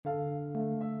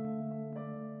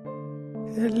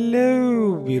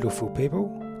Hello, beautiful people.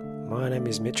 My name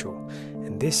is Mitchell,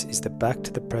 and this is the Back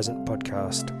to the Present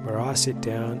podcast, where I sit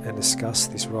down and discuss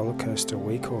this roller coaster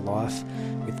we call life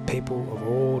with people of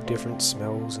all different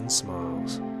smells and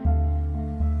smiles.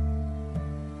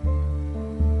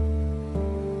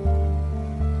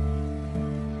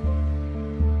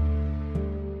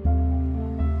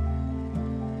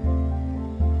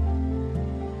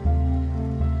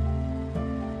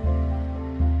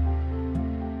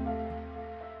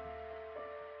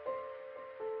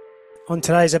 On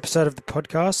today's episode of the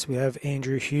podcast, we have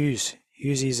Andrew Hughes.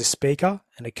 Hughes is a speaker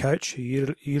and a coach who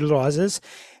utilizes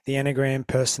the Enneagram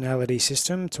personality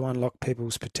system to unlock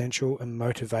people's potential and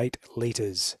motivate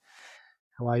leaders.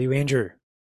 How are you, Andrew?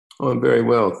 I'm very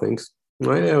well, thanks.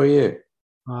 Mate, how are you?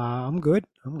 I'm good.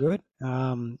 I'm good.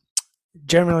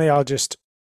 Generally, I'll just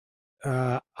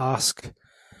ask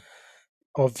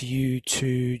of you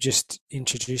to just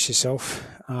introduce yourself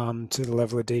to the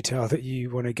level of detail that you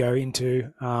want to go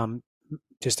into.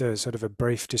 Just a sort of a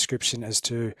brief description as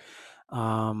to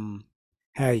how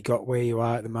you got where you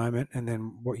are at the moment, and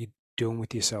then what you're doing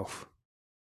with yourself,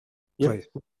 Yep. please.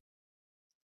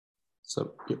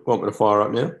 So, you want me to fire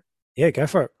up now? Yeah, go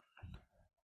for it.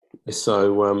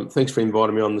 So, thanks for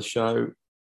inviting me on the show.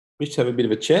 We should have a bit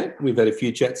of a chat. We've had a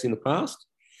few chats in the past.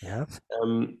 Yeah.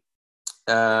 Um,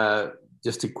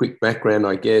 just a quick background,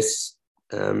 I guess.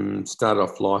 Started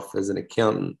off life as an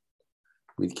accountant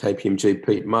with KPMG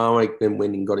Pete Marwick, then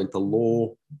went and got into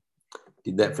law.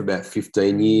 Did that for about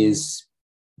 15 years.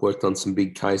 Worked on some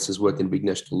big cases, worked in a big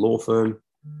national law firm.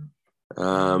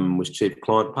 Was chief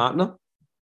client partner.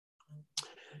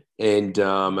 And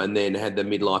then had the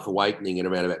midlife awakening at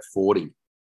around about 40.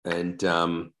 And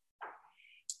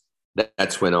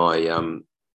that's when I,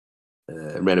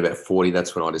 around about 40,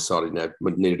 that's when I decided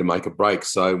we needed to make a break.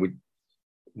 So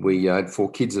we had 4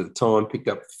 kids at the time, picked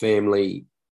up the family,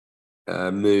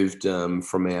 moved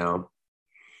from our,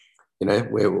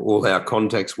 where all our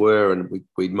contacts were, and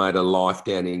we'd made a life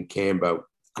down in Canberra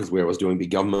because where I was doing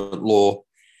big government law.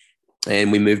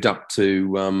 And we moved up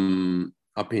to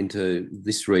up into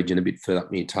this region a bit further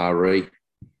up near Taree,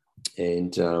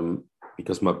 and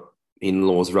because my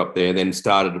in-laws were up there, then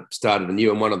started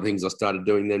anew. And one of the things I started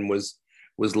doing then was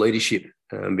leadership,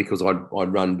 because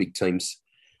I'd run big teams,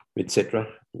 etc.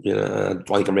 I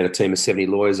think I ran a team of 70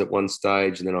 lawyers at one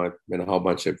stage, and then I ran a whole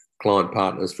bunch of client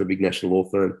partners for a big national law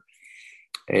firm,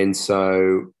 and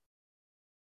so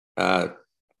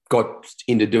got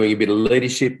into doing a bit of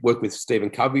leadership. Worked with Stephen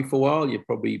Covey for a while. You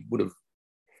probably would have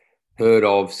heard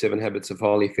of 7 Habits of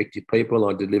Highly Effective People.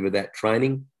 I delivered that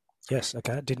training. Yes.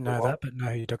 Okay. Didn't know that, but know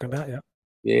who you're talking about. Yeah.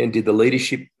 Yeah, and did the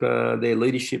leadership, their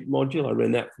leadership module. I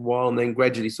ran that for a while, and then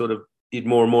gradually sort of did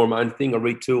more and more of my own thing. I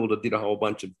retooled. I did a whole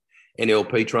bunch of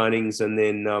NLP trainings, and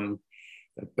then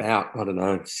about, I don't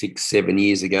know, 6, 7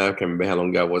 years ago, I can't remember how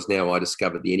long ago it was now, I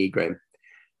discovered the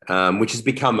Enneagram, which has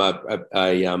become a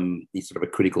sort of a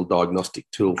critical diagnostic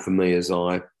tool for me as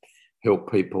I help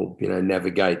people,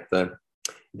 navigate the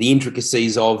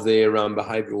intricacies of their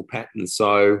behavioural patterns.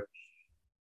 So,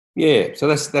 yeah, so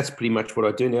that's pretty much what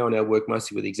I do now. I now work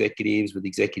mostly with executives, with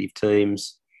executive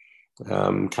teams.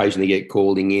 Occasionally get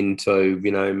called into,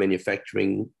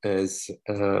 manufacturing as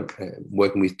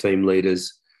working with team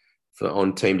leaders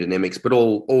on team dynamics. But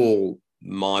all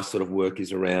my sort of work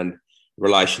is around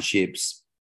relationships,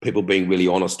 people being really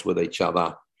honest with each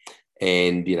other,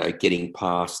 and getting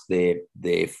past their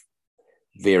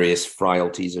various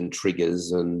frailties and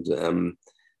triggers and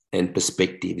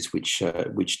perspectives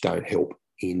which don't help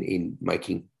in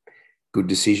making good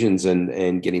decisions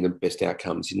and getting the best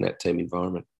outcomes in that team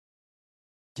environment.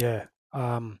 Yeah.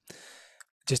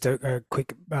 Just a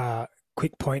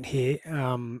quick point here.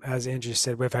 As Andrew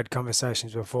said, we've had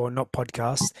conversations before, not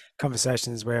podcasts,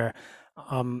 conversations where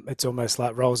it's almost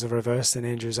like roles are reversed, and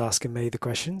Andrew's asking me the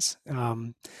questions.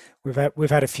 We've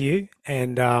had a few,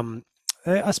 and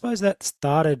I suppose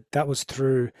that was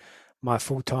through my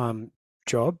full-time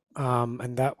job,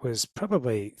 and that was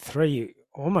probably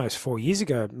almost 4 years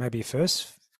ago, maybe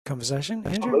first conversation,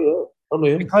 Andrew.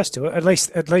 Be close to it, at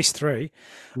least 3.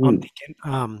 I'm Mm.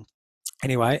 thinking.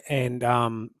 Anyway, and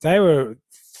they were,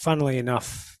 funnily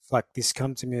enough, like this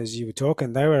come to me as you were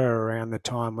talking. They were around the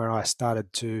time where I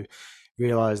started to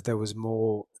realize there was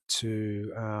more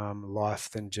to life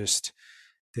than just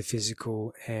the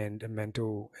physical and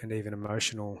mental and even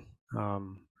emotional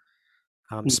um,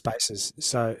 spaces.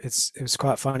 So it was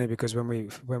quite funny because when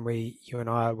you and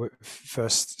I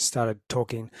first started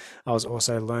talking, I was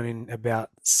also learning about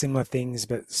similar things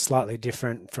but slightly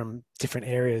different from different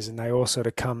areas, and they all sort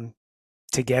of come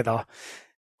together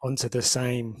onto the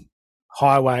same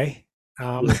highway.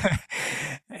 Um, Yeah.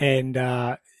 And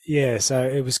yeah, so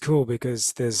it was cool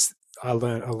because I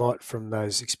learned a lot from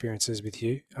those experiences with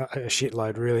you, a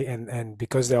shitload really, and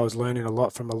because I was learning a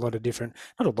lot from a lot of different,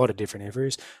 not a lot of different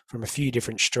areas, from a few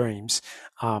different streams.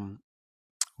 Um,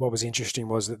 what was interesting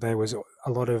was that there was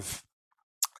a lot of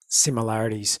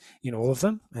similarities in all of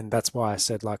them, and that's why I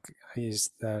said, like, I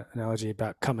used the analogy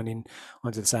about coming in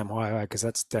onto the same highway, because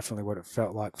that's definitely what it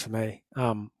felt like for me.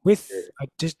 With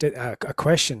just a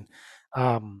question.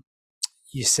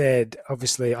 You said,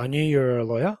 obviously, I knew you were a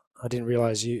lawyer. I didn't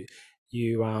realize you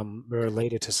were a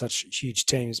leader to such huge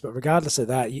teams. But regardless of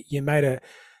that, you made a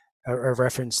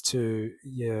reference to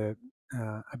your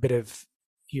a bit of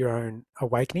your own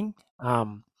awakening.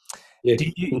 Yeah.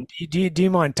 Do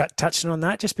you mind touching on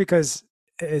that? Just because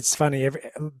it's funny,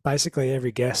 basically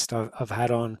every guest I've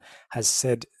had on has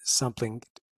said something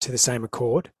to the same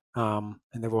accord, and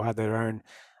they've all had their own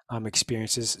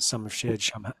experiences. Some have shared,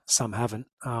 some haven't.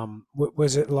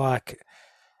 Was it like,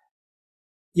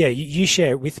 yeah, you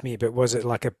share it with me, but was it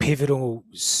like a pivotal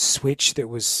switch that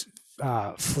was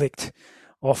flicked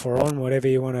off or on, whatever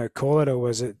you want to call it, or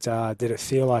was it? Did it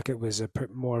feel like it was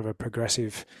more of a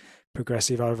progressive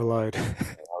overload?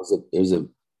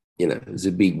 It was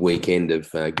a big weekend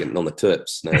of getting on the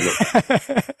tips. No, not.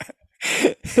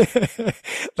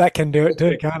 That can do it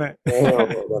too, can't Well,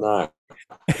 it? I don't know.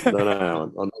 I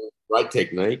don't know. Great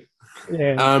technique.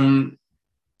 Yeah, Um,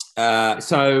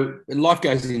 so life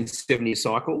goes in 7-year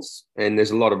cycles, and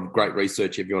there's a lot of great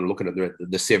research if you want to look at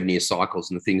the 7-year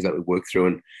cycles and the things that we work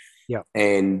through, yeah,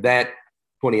 and that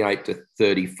 28 to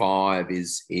 35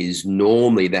 is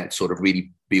normally that sort of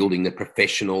really building the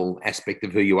professional aspect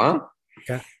of who you are.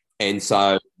 okay, And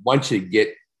so once you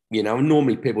get,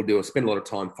 normally people do spend a lot of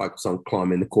time focused on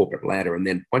climbing the corporate ladder, and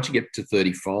then once you get to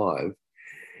 35,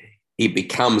 it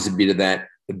becomes a bit of the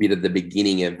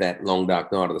beginning of that long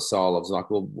dark night of the soul. I was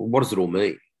like, well, what does it all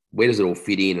mean? Where does it all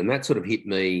fit in? And that sort of hit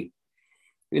me.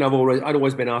 I'd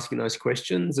always been asking those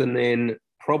questions, and then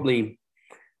probably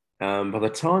by the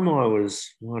time I was,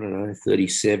 I don't know,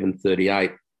 37,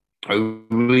 38, I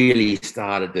really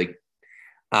started to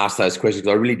ask those questions.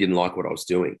 I really didn't like what I was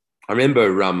doing. I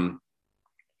remember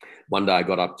one day I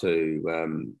got up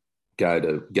to go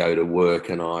to work,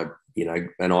 and I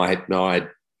had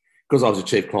because I was a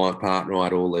chief client partner, I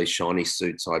had all these shiny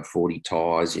suits. I had 40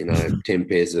 ties, 10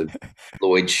 pairs of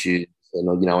Lloyd shoes.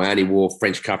 And, I only wore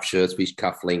French cuff shirts with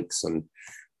cuff links. And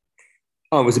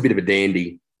I was a bit of a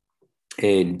dandy.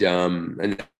 And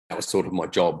that was sort of my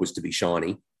job, was to be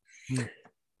shiny. mm,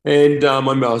 And I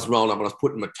remember I was rolling up and I was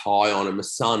putting my tie on, and my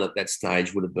son at that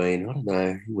stage would have been, I don't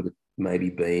know, he would have maybe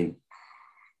been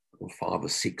 5 or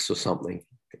 6 or something.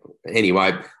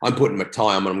 Anyway, I'm putting my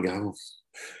tie on and I'm going, oh,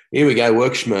 here we go,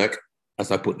 work schmirk,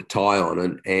 as I put the tie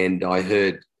on. And I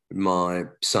heard my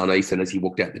son Ethan, as he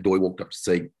walked out the door, he walked up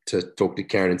to talk to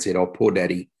Karen and said, oh, poor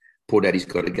daddy's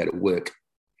got to go to work.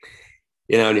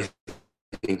 And you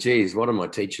think, geez, what am I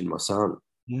teaching my son?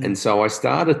 And mm, so I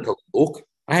started to look.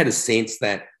 I had a sense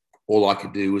that all I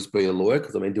could do was be a lawyer,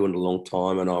 because I've been doing it a long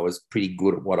time and I was pretty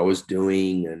good at what I was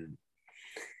doing. And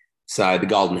so the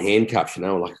golden handcuffs,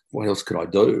 like, what else could I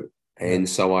do? yeah, And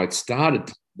so I started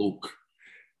to look.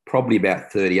 Probably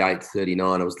about 38,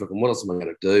 39, I was looking, what else am I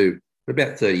going to do? But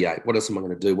about 38, what else am I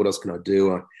going to do? What else can I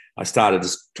do? I started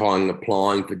just trying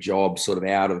applying for jobs sort of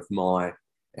out of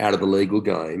the legal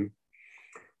game.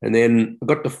 And then I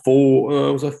got to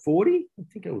was I 40? I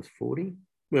think I was 40.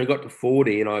 When I got to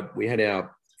 40, and we had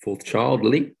our fourth child,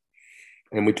 Lily,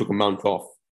 and we took a month off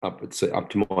up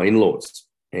to my in-laws.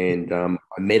 And I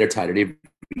meditated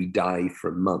every day for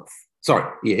a month. Sorry,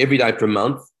 yeah, every day for a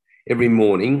month. Every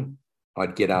morning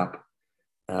I'd get up.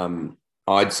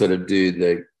 I'd sort of do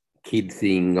the kid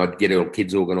thing. I'd get all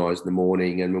kids organised in the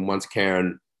morning. And then once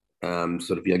Karen gave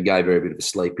her a bit of a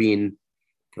sleep in,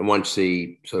 and once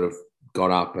she sort of got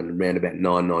up and around about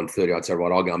 9:30, I'd say,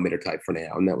 right, I'll go and meditate for an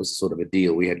hour. And that was sort of a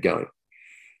deal we had going.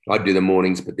 I'd do the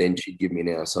mornings, but then she'd give me an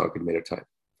hour so I could meditate.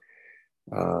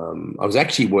 I was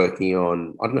actually working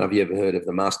on, I don't know if you ever heard of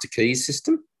the Master Keys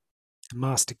system.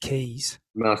 master keys.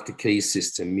 Master Keys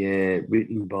system, yeah,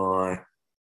 written by,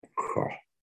 oh,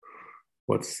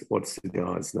 what's the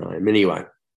guy's name? Anyway,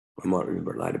 I might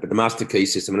remember it later. But the Master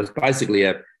Keys system, and it's basically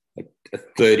a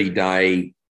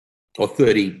 30-day or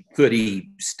 30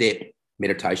 step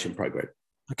meditation program,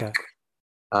 Okay,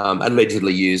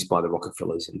 allegedly used by the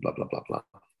Rockefellers and blah, blah, blah, blah.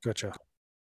 gotcha.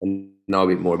 And know a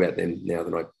bit more about them now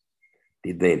than I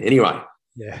did then. Anyway,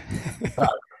 Yeah,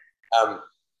 um,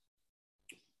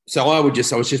 so I was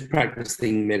just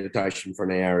practicing meditation for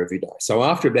an hour every day. So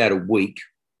after about a week,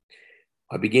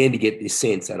 I began to get this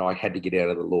sense that I had to get out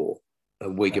of the law. A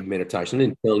week okay, of meditation. I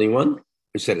didn't tell anyone.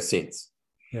 I just had a sense.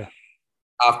 Yeah.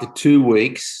 After 2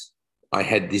 weeks, I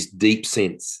had this deep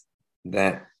sense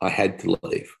that I had to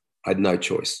leave. I had no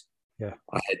choice. Yeah.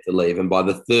 I had to leave. And by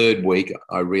the third week,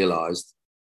 I realized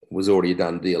it was already a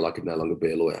done deal. I could no longer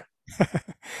be a lawyer.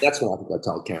 That's when I think I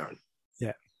told Karen.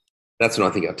 Yeah. That's when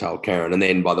I think I told Karen. And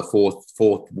then by the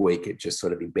fourth week, it just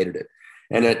sort of embedded it.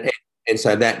 And Yeah. and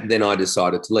so that then I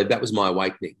decided to leave. That was my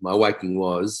awakening. My awakening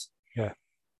was Yeah.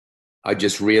 I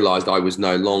just realized I was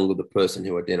no longer the person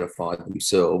who identified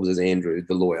themselves as Andrew,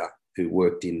 the lawyer who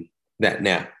worked in that.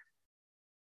 Now,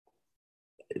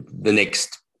 the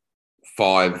next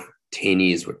 5, 10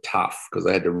 years were tough because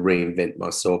I had to reinvent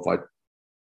myself. I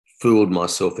fooled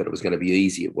myself that it was going to be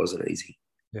easy. It wasn't easy.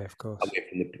 Yeah. Of I course.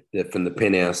 went from the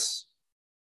penthouse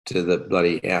to the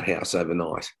bloody outhouse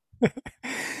overnight.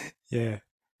 Yeah.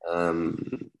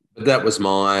 But that was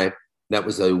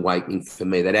the awakening for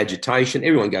me. That agitation,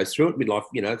 everyone goes through it midlife.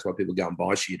 That's why people go and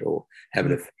buy shit or have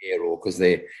an Mm. affair, or because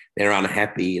they're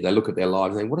unhappy. They look at their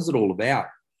lives and think, "What is it all about?"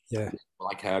 Yeah.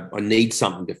 Like I need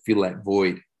something to fill that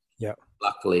void. Yeah.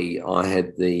 Luckily, I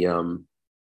had the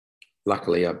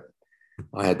luckily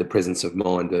I had the presence of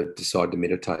mind to decide to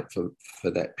meditate for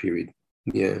that period.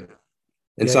 Yeah.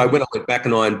 And Yeah. so when I went back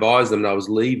and I advised them that I was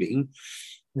leaving,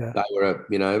 Yeah. they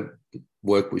were,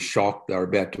 work was shocked. They were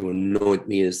about to anoint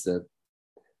me as the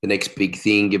next big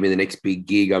thing, give me the next big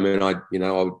gig. I mean, I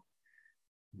would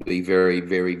be very,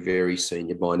 very, very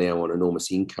senior by now on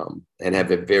enormous income and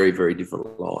have a very, very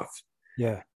different life.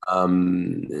 Yeah.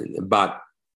 But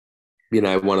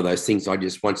one of those things. I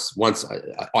just once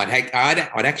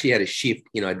I'd actually had a shift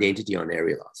in identity. I now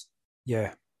realised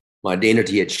Yeah. my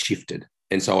identity had shifted,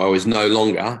 and so I was no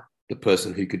longer the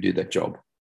person who could do that job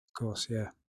Of course. Yeah.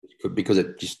 because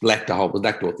it just lacked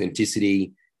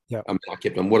authenticity. Yeah. I mean, I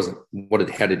kept on,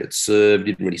 how did it serve?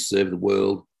 Didn't really serve the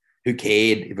world. Who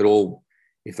cared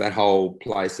if that whole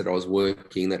place that I was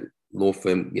working, that law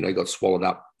firm, got swallowed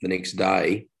up the next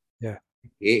day? Yeah.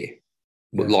 Yeah,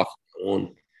 what Yeah. life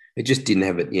on? It just didn't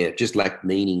have it. Yeah, it just lacked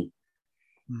meaning.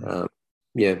 Mm. Um,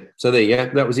 yeah. So there you go.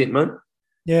 That was it, mate.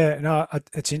 Yeah. No,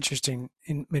 it's interesting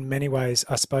in many ways.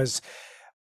 I suppose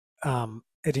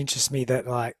it interests me that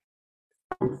like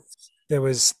there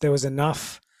was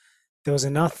enough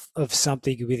of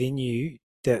something within you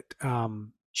that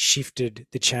shifted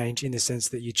the change in the sense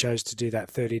that you chose to do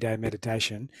that 30-day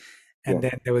meditation. Yeah. And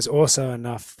then there was also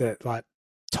enough that like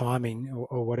timing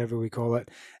or whatever we call it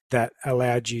that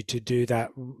allowed you to do that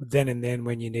then and then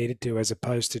when you needed to, as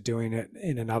opposed to doing it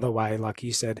in another way, like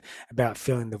you said, about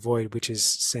filling the void, which is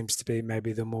seems to be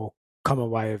maybe the more common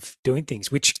way of doing things,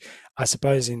 which I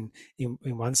suppose in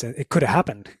one sense it could have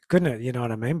happened, couldn't it? You know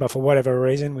what I mean? But for whatever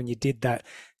reason, when you did that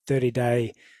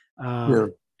 30-day Yeah.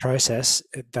 process,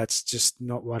 that's just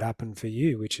not what happened for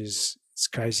you, which is it's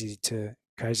crazy to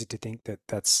think that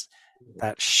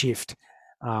that shift.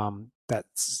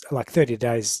 That's like 30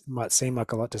 days might seem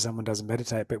like a lot to someone who doesn't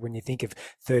meditate, but when you think of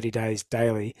 30 days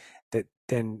daily, that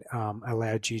then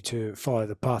allowed you to follow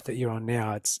the path that you're on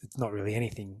now, it's not really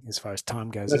anything as far as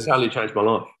time goes, That's is it? totally changed my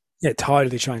life. Yeah, it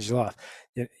totally changed your life.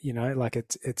 Like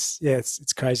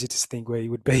it's crazy to think where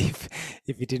you would be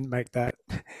if you didn't make that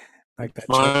choice.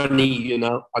 Funny,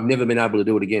 I've never been able to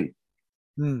do it again.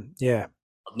 Yeah,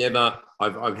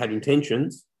 I've had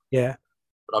intentions, yeah.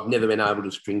 but I've never been able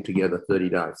to string together 30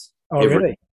 days. Oh, Ever.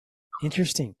 really?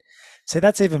 Interesting. So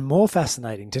that's even more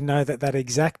fascinating to know that that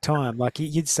exact time, like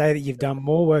you'd say that you've done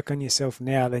more work on yourself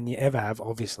now than you ever have,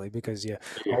 obviously, because you're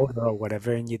Yeah. older or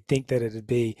whatever, and you'd think that it'd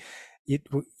be, you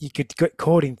could get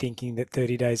caught in thinking that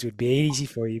 30 days would be easy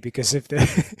for you because of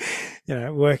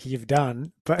the, work you've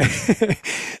done. But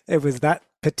it was that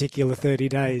particular 30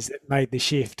 days that made the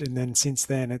shift, and then since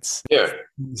then it's Yeah.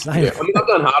 the same. Yeah. I mean, I've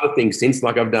done harder things since,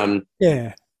 like I've done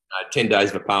Yeah, 10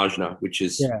 days Vipassana, which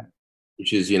is, yeah.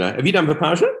 have you done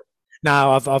Vipassana?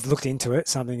 No, I've looked into it.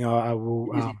 Something I will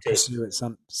It is intense. pursue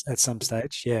at some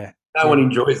stage. Yeah, No yeah, one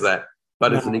enjoys that,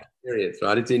 but it's an no, experience,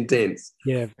 right? It's intense.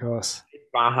 yeah, of course. It's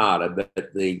far harder, but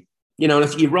and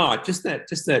you're right, just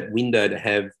that window to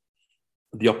have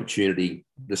the opportunity,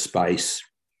 the space.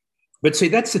 But see,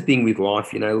 that's the thing with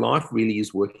life. Life really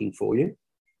is working for you.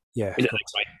 Yeah, You of know,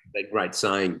 course. that great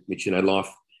saying, which life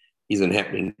isn't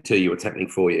happening to you; it's happening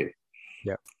for you.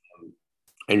 Yeah,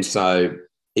 And so,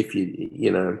 if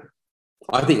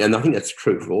I think that's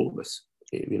true for all of us.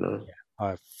 yeah.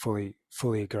 I fully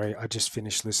agree. I just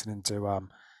finished listening to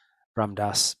Ram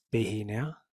Dass Be Here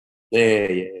Now. Yeah, yeah,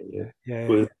 yeah. Yeah, yeah, yeah,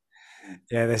 Good.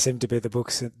 yeah. There seem to be the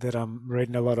books that I'm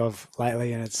reading a lot of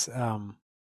lately, and it's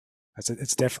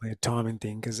definitely a timing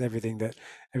thing because everything that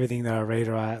I read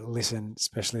or I listen,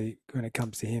 especially when it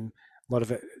comes to him, a lot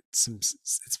of it some.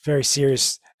 It's very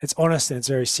serious. It's honest and it's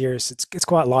very serious. It's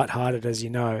quite lighthearted, as you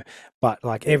know, but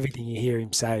like Yeah. everything you hear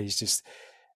him say is just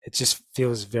it just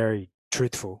feels very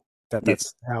truthful. Yes.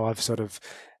 That's how I've sort of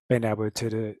been able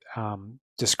to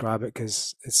describe it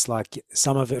because it's like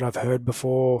some of it I've heard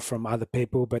before from other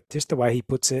people, but just the way he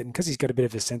puts it, and because he's got a bit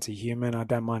of a sense of humor, and I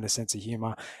don't mind a sense of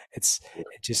humor, it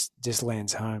just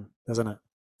lands home, doesn't it?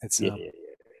 It's Yeah.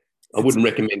 I it's wouldn't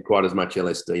recommend quite as much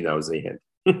LSD though as he had.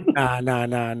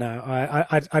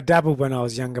 no. I dabbled when I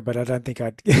was younger, but I don't think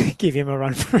I'd give him a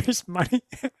run for his money.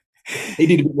 He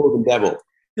did a bit more than dabble.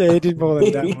 Yeah, he did more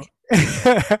than dabble.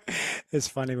 It's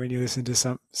funny when you listen to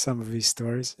some of his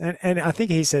stories, and I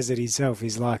think he says it himself.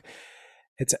 He's like,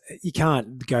 it's you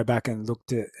can't go back and look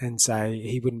to and say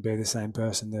he wouldn't be the same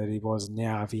person that he was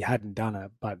now if he hadn't done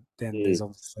it. But then there's Mm,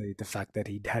 obviously the fact that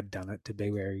he had done it to be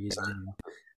where he is now,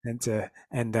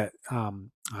 and that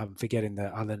I'm forgetting the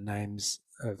other names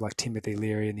of like Timothy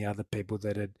Leary and the other people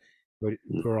that were,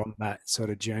 mm, were on that sort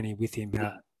of journey with him.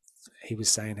 How he was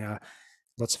saying how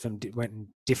lots of them went in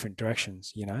different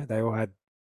directions. You know, they all had,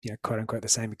 you know, quote unquote, the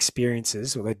same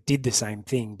experiences, or they did the same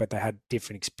thing, but they had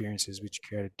different experiences, which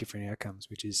created different outcomes,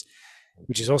 which is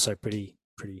also pretty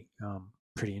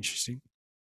interesting.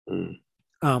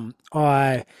 mm,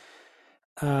 I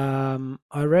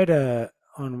I read a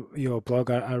on your blog.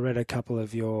 I read a couple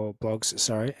of your blogs.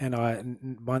 Sorry, and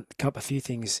a few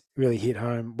things really hit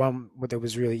home. One what that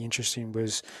was really interesting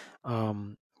was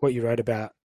what you wrote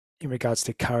about in regards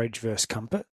to courage versus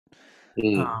comfort.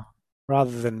 mm. Um,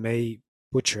 rather than me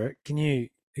butcher it, can you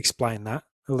explain that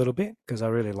a little bit? Because I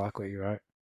really like what you wrote.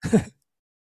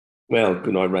 Well,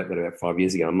 good. I wrote that about 5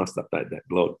 years ago. I must update that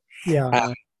blog. Yeah, I Uh,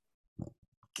 know.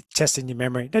 Testing your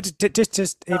memory. No, just even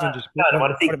just no, I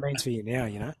what think it means for you now.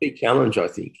 You know. key challenge. I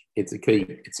think it's a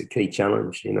key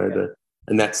challenge. You know, Yeah.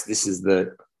 and that's this is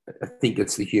the. I think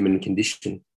it's the human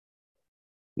condition.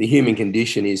 The human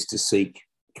condition is to seek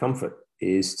comfort.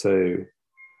 Is to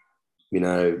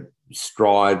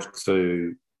strive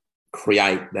to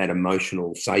create that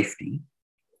emotional safety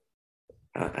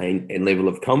and level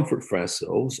of comfort for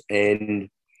ourselves, and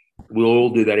we'll all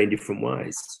do that in different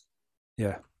ways.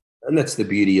 Yeah. And that's the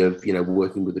beauty of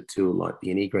working with a tool like the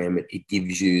Enneagram. It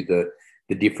gives you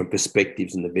the different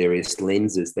perspectives and the various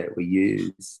lenses that we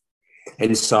use.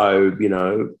 And so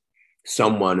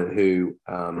someone who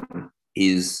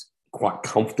is quite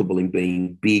comfortable in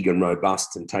being big and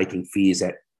robust and taking fears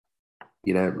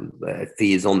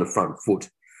fears on the front foot.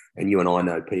 And you and I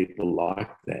know people like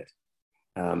that.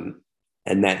 Um,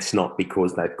 and that's not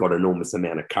because they've got an enormous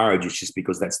amount of courage. It's just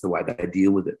because that's the way they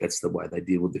deal with it. That's the way they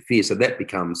deal with the fear. So that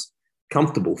becomes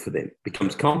comfortable for them,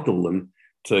 becomes comfortable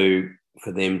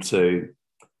for them to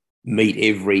meet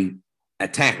every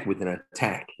attack with an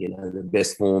attack. The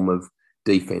best form of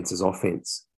defense is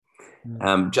offense.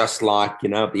 Mm. Just like,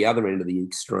 at the other end of the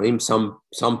extreme, some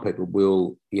people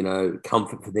will,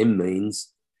 comfort for them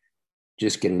means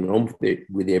just getting on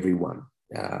with everyone,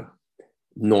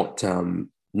 not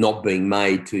not being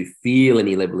made to feel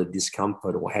any level of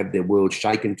discomfort or have their world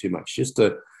shaken too much, just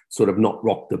to sort of not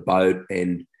rock the boat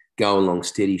and go along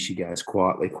steady. She goes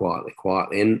quietly, quietly,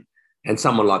 quietly. And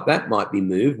someone like that might be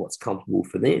moved. What's comfortable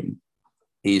for them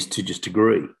is to just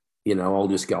agree. I'll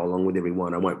just go along with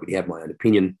everyone. I won't really have my own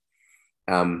opinion.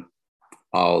 Um,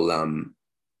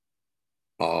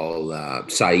 I'll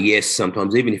say yes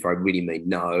sometimes, even if I really mean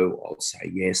no. I'll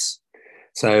say yes.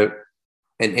 So,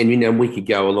 and we could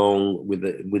go along with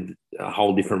a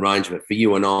whole different range of it. For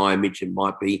you and I, Mitch, it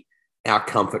might be our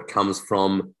comfort comes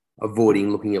from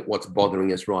avoiding looking at what's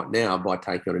bothering us right now by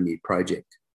taking on a new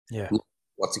project. Yeah.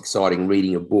 What's exciting,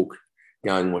 reading a book,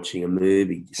 going watching a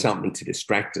movie, something to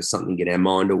distract us, something to get our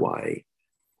mind away,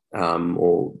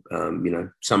 or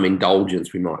some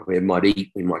indulgence we might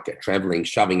eat, we might get traveling,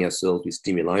 shoving ourselves with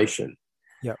stimulation,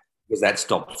 Yeah. because that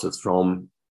stops us from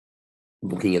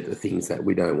looking at the things that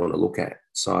we don't want to look at.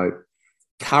 So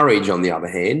courage, on the other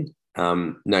hand,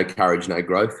 no courage, no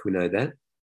growth. We know that.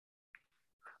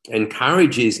 And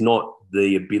courage is not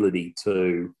the ability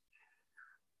to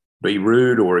be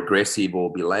rude or aggressive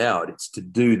or be loud. It's to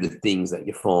do the things that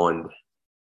you find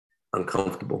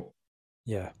uncomfortable,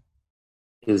 Yeah.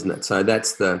 isn't it? So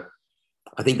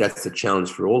I think that's the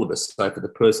challenge for all of us. So for the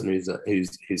person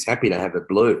who's happy to have a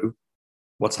blue,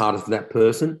 what's harder for that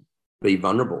person? Be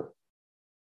vulnerable.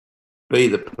 Be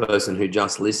the person who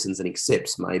just listens and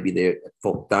accepts maybe their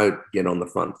fault. Don't get on the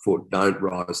front foot. Don't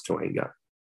rise to anger.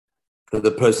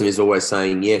 The person who's always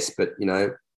saying yes, but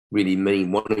really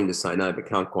wanting to say no, but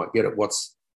can't quite get it.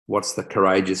 What's the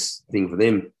courageous thing for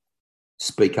them?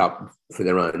 Speak up for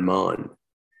their own mind.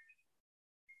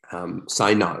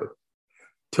 Say no.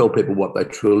 Tell people what they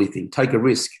truly think. Take a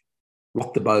risk.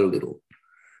 rock the boat a little.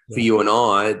 For Yeah. you and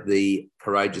I, the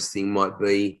courageous thing might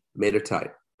be meditate.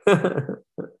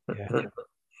 Yeah.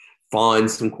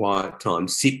 Find some quiet time,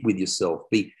 sit with yourself,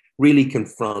 be really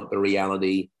confront the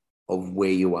reality of where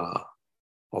you are,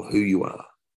 of who you are.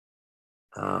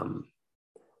 Um,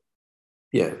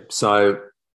 yeah, so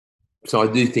I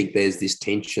do think there's this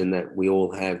tension that we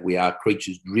all have. We are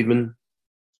creatures driven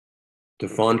to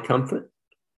find comfort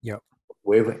Yep.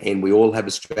 wherever, and we all have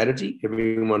a strategy.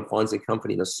 Everyone finds their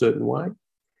comfort in a certain way,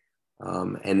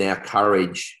 and our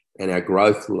courage and our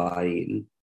growth lay in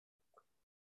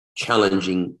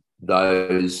challenging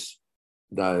those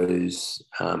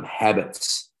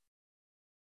habits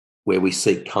where we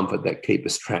seek comfort that keep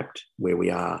us trapped where we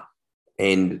are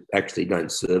and actually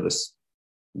don't serve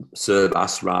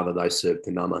us rather they serve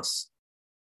to numb us,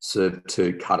 serve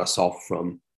to cut us off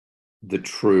from the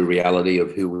true reality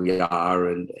of who we are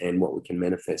and what we can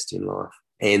manifest in life,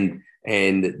 and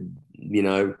you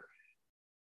know,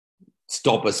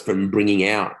 stop us from bringing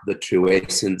out the true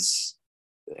essence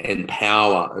and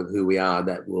power of who we are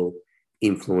that will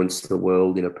influence the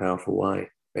world in a powerful way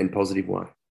and positive way.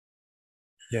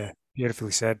 Yeah.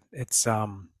 Beautifully said. It's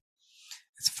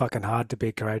fucking hard to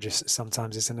be courageous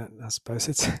sometimes, isn't it? I suppose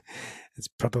it's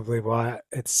probably why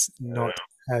it's not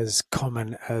as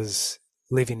common as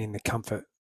living in the comfort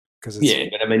because it's Yeah,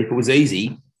 but I mean, if it was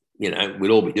easy,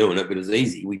 we'd all be doing it. But if it was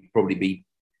easy, we'd probably be.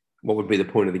 What would be the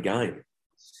point of the game?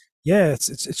 yeah,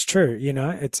 it's true.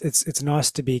 It's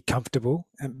nice to be comfortable,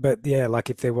 but yeah, like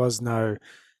if there was no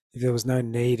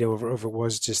need, or if it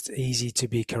was just easy to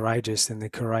be courageous, then the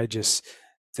courageous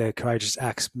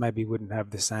acts maybe wouldn't have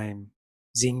the same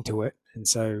zing to it, and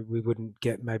so we wouldn't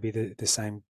get maybe the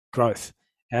same growth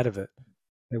out of it.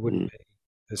 It wouldn't Mm, be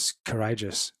as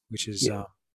courageous, which is yeah, I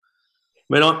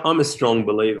mean, I'm a strong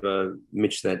believer,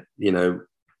 Mitch, that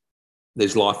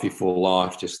there's life before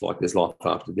life, just like there's life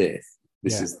after death.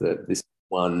 This yeah, is this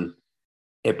one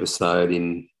episode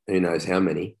in who knows how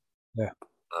many, yeah,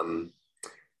 um,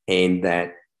 and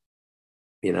that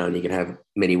and you can have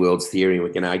many worlds theory, and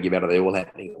we can argue about are they all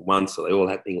happening at once, or they all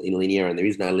happening in linear, and there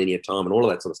is no linear time, and all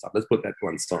of that sort of stuff. Let's put that to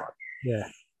one side. yeah,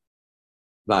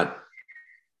 But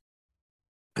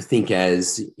I think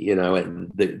as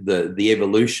the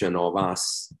evolution of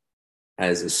us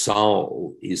as a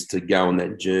soul is to go on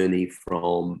that journey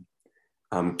from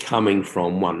coming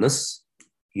from oneness,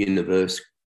 universe,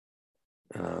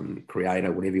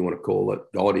 creator, whatever you want to call it,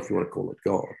 God, if you want to call it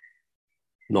God,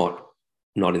 not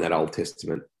not in that Old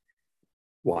Testament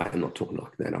way. I'm not talking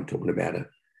like that. I'm talking about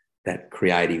that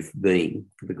creative being,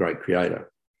 the great creator.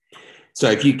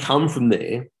 So if you come from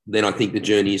there, then I think the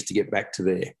journey is to get back to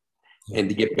there. yeah, And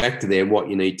to get back to there, what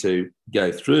you need to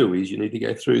go through is you need to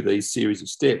go through these series of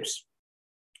steps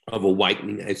of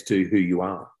awakening as to who you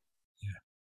are. yeah,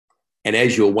 And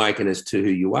as you awaken as to who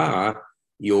you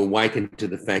awaken to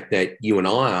the fact that you and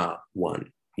I are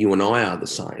one. You and I are the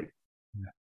same. yeah,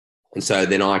 And so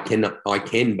then I can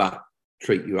but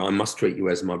treat you, I must treat you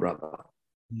as my brother.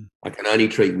 mm, I can only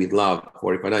treat you with love.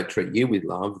 Or if I don't treat you with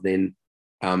love, then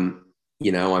I'm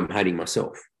hating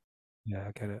myself. yeah.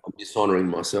 I get it. I'm dishonoring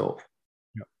myself.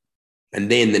 Yeah, And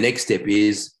then the next step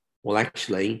is, well,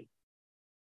 actually,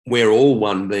 we're all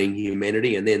one being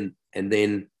humanity, and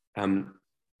then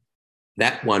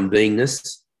that one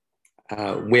beingness,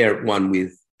 we're one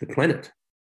with the planet,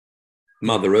 yeah,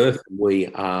 Mother Earth. We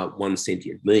are one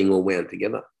sentient being all wound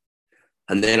together.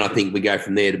 And then I think we go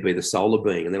from there to be the solar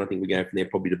being, and then I think we go from there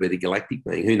probably to be the galactic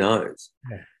being. Who knows?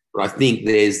 yeah, But I think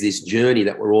there's this journey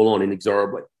that we're all on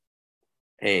inexorably.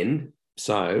 And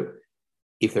so,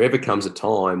 if there ever comes a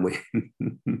time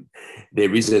when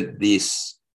there isn't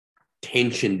this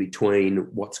tension between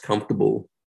what's comfortable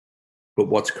but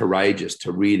what's courageous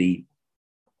to really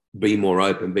be more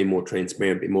open, be more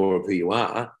transparent, be more of who you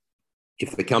are.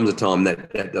 If there comes a time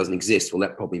that that doesn't exist, well,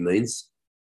 that probably means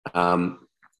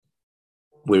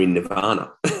we're in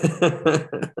nirvana.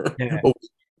 yeah. Or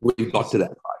we've got Which, to that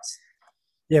place.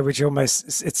 yeah, which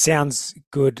almost it sounds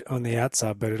good on the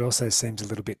outside, but it also seems a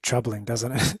little bit troubling,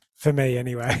 doesn't it? For me,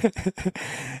 anyway.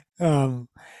 um,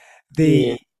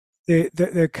 Yeah. the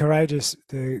the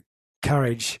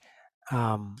courage.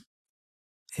 Um,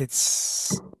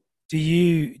 it's do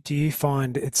you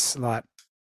find it's like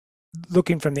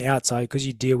looking from the outside because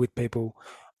you deal with people,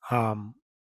 um,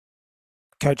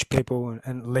 coach people,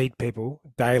 and lead people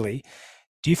daily.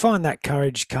 Do you find that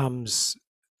courage comes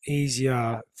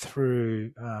easier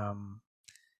through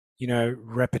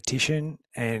repetition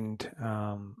and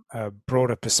a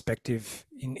broader perspective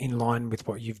in line with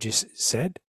what you've just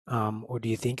said? Or do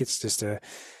you think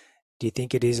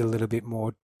it is a little bit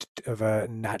more of a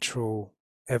natural?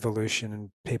 evolution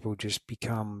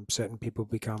and certain people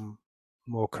become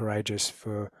more courageous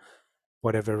for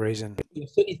whatever reason.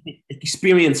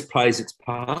 Experience plays its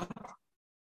part.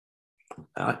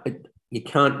 Uh, you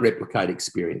can't replicate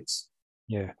experience.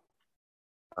 Yeah.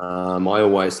 I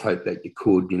always hope that you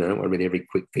could. I read every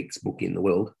quick fix book in the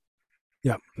world.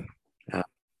 Yeah.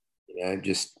 Uh,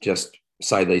 just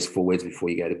say these 4 words before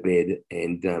you go to bed,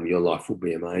 and your life will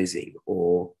be amazing.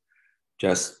 Or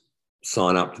just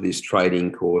sign up to this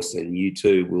trading course, and you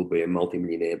too will be a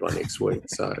multimillionaire by next week.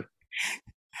 So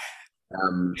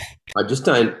I just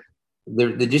don't.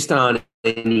 There just aren't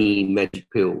any magic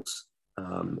pills,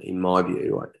 in my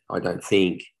view. I don't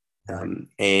think, No.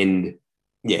 and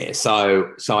yeah.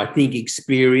 So I think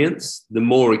experience. The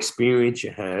more experience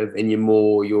you have, and the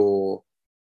more you're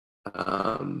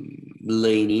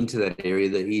lean into that area,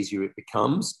 the easier it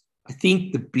becomes. I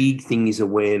think the big thing is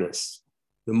awareness.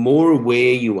 The more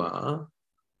aware you are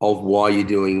of why you're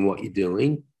doing what you're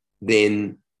doing,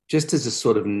 then just as a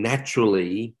sort of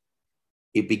naturally,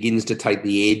 it begins to take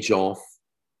the edge off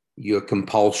your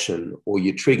compulsion or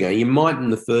your trigger. You might, in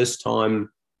the first time,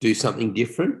 do something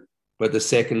different, but the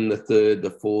second, the third,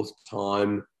 the fourth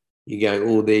time, you go,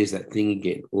 oh, there's that thing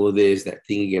again, or there's that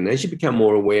thing again. As you become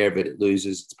more aware of it, it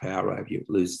loses its power over you. It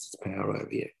loses its power over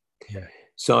you. Yeah.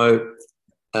 So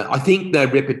I think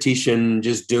that repetition,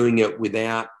 just doing it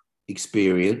without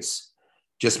experience,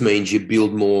 just means you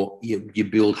build more, you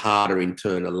build harder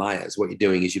internal layers. What you're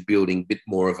doing is you're building a bit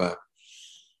more of a,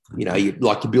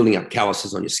 like you're building up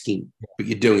calluses on your skin, but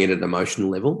you're doing it at an emotional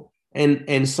level.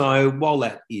 And so while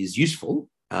that is useful,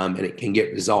 and it can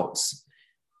get results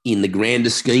in the grander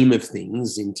scheme of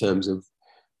things in terms of,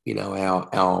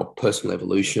 our personal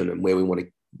evolution and where we want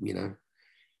to,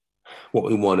 what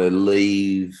we want to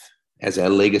leave as our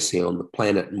legacy on the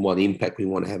planet and what impact we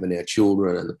want to have on our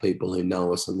children and the people who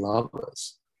know us and love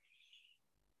us.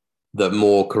 The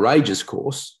more courageous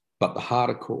course, but the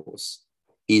harder course,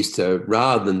 is to,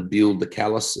 rather than build the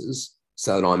calluses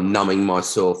so that I'm numbing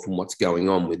myself from what's going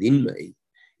on within me,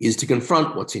 is to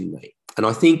confront what's in me. And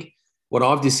I think what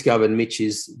I've discovered, Mitch,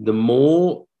 is the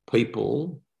more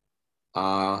people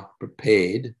are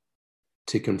prepared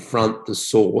to confront the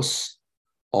source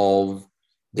of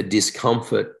the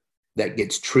discomfort that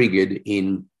gets triggered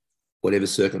in whatever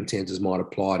circumstances might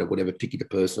apply to whatever particular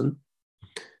person,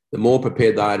 the more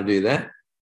prepared they are to do that,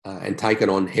 and take it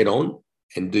on head on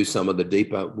and do some of the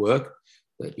deeper work,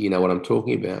 that you know what I'm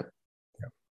talking about,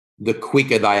 the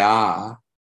quicker they are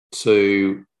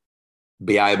to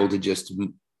be able to just,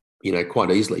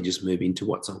 quite easily just move into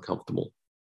what's uncomfortable,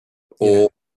 Yeah. or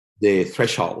their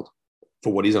threshold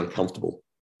for what is uncomfortable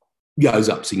goes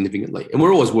up significantly. And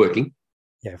we're always working.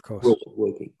 Yeah, of We're course.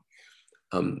 always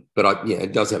working. But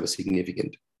it does have a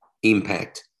significant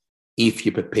impact if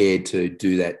you're prepared to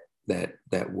do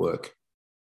that work.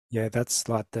 Yeah, that's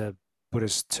like the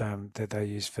Buddhist term that they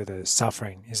use for the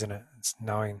suffering, isn't it? It's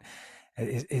knowing.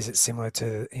 Is it similar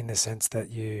to in the sense that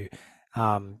you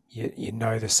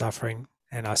know the suffering,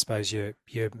 and I suppose you're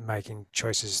making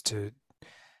choices to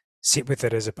sit with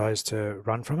it as opposed to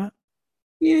run from it?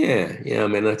 Yeah, yeah. I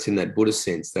mean, that's in that Buddhist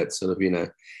sense. That sort of,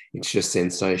 it's just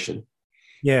sensation.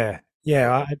 Yeah,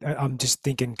 yeah. I'm just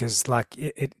thinking because, like,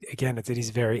 it again, it is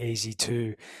very easy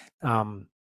to,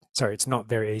 sorry, it's not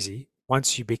very easy.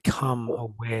 Once you become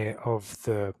aware of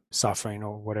the suffering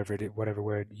or whatever it is, whatever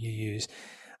word you use,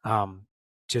 um,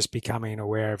 just becoming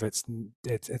aware of it's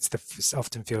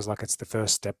often feels like it's the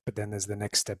first step, but then there's the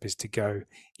next step is to go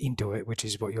into it, which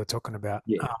is what you're talking about.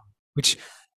 Yeah. Which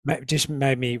just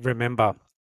made me remember.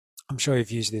 I'm sure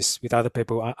you've used this with other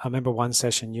people. I remember one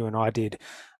session you and I did.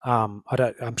 I'm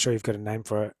sure you've got a name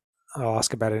for it. I'll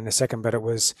ask about it in a second, but it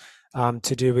was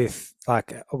to do with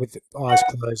like with eyes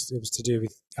closed. It was to do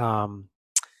with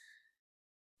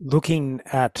looking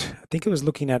at. I think it was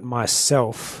looking at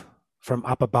myself from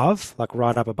up above, like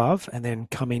right up above, and then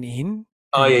coming in,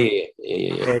 Oh, and yeah, then yeah,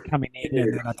 yeah, yeah, yeah. coming in,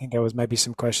 and then I think there was maybe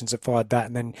some questions that followed that,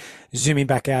 and then zooming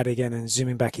back out again and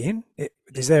zooming back in.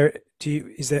 Is there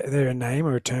a name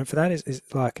or a term for that? Is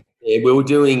like Yeah, we were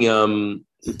doing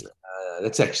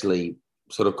that's actually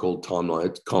sort of called timeline.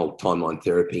 It's called timeline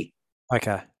therapy.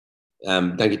 okay,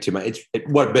 Don't get too much.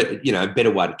 But a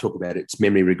better way to talk about it, it's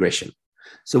memory regression.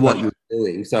 So what okay, you're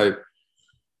doing. So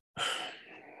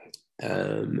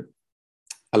um,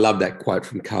 I love that quote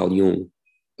from Carl Jung,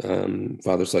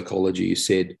 father of psychology, who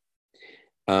said,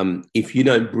 if you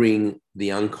don't bring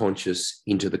the unconscious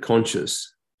into the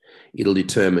conscious, it'll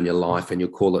determine your life, and you'll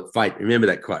call it fate. Remember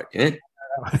that quote, yeah?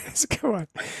 that's a good one.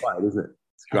 Quote, isn't it?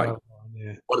 It's I great. love that one,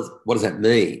 yeah, What does that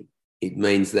mean? It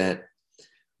means that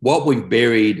what we've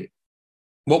buried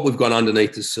what we've got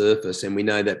underneath the surface, and we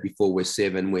know that before we're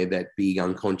 7, we're that big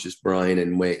unconscious brain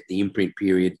and we're the imprint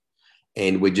period,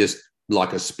 and we're just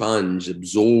like a sponge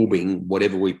absorbing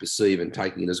whatever we perceive and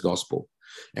taking it as gospel.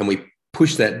 And we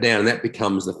push that down, and that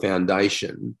becomes the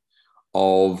foundation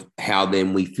of how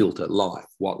then we filter life,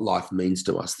 what life means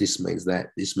to us. This means that,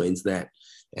 this means that.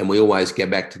 And we always go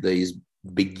back to these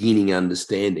beginning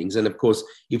understandings. And of course,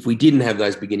 if we didn't have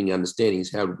those beginning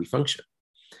understandings, how would we function?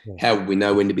 Yeah. How would we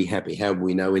know when to be happy? How would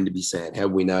we know when to be sad? How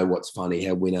would we know what's funny?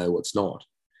 How would we know what's not?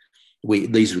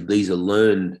 These are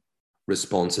learned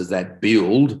responses that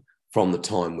build from the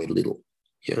time we're little.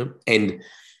 And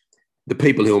the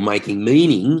people who are making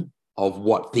meaning of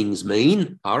what things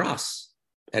mean are us.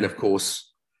 And of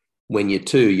course, when you're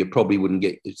 2, you probably wouldn't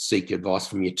seek advice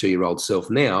from your 2-year-old self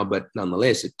now, but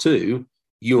nonetheless, at 2,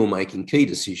 you're making key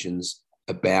decisions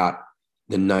about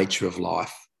the nature of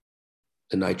life,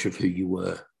 the nature of who you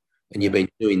were. And you've been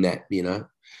doing that,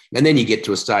 And then you get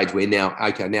to a stage where now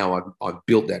I've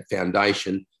built that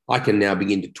foundation. I can now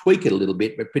begin to tweak it a little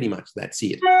bit, but pretty much that's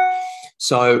it.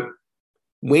 So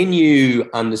when you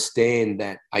understand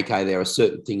that, okay, there are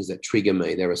certain things that trigger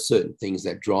me, there are certain things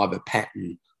that drive a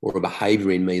pattern or a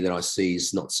behavior in me that I see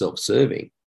is not self-serving,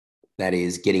 that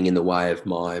is getting in the way of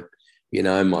my,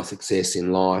 my success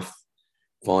in life,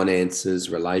 finances,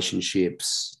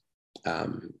 relationships,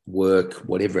 work,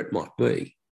 whatever it might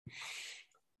be,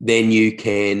 then you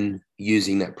can,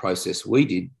 using that process we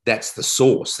did, that's the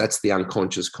source, that's the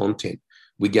unconscious content.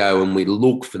 We go and we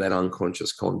look for that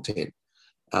unconscious content.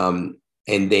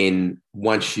 And then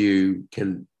once you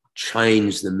can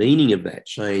change the meaning of that,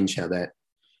 change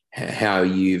how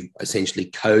you've essentially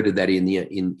coded that in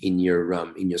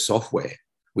your software,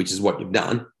 which is what you've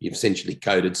done. You've essentially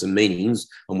coded some meanings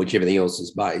on which everything else is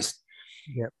based.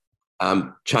 Yep.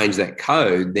 Change that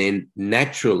code, then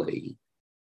naturally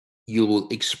you'll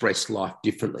express life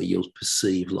differently. You'll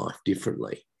perceive life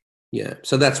differently. Yeah.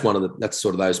 So that's that's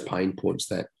sort of those pain points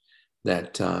that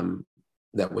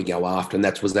we go after. And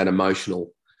that was that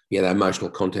emotional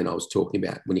content I was talking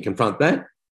about. When you confront that,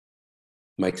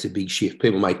 makes a big shift.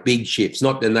 People make big shifts,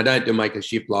 and they don't make a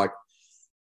shift like,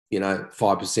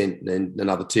 5% and then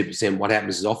another 2%. What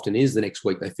happens is often is the next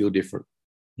week they feel different.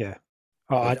 Yeah.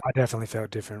 Oh, I definitely felt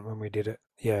different when we did it.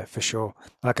 Yeah, for sure.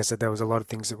 Like I said, there was a lot of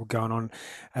things that were going on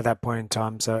at that point in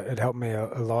time, so it helped me a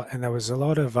lot. And there was a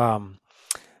lot of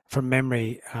from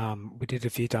memory, we did it a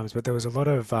few times, but there was a lot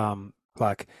of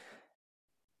like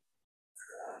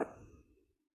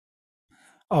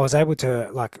I was able to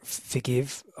like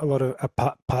forgive a lot of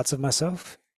parts of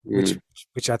myself, which Mm.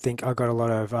 which I think I got a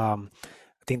lot of. I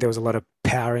think there was a lot of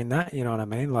power in that. You know what I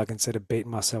mean? Like instead of beating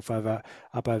myself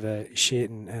up over shit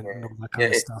and all that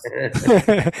kind of stuff.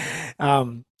 Yeah.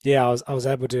 Yeah, I was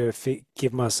able to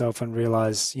give myself and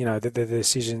realize, that the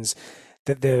decisions,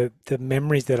 that the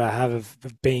memories that I have of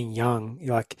being young,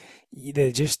 like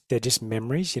they're just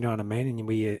memories. You know what I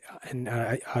mean?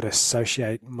 I'd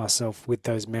associate myself with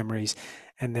those memories,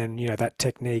 and then that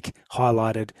technique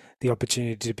highlighted the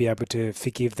opportunity to be able to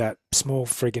forgive that small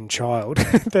friggin' child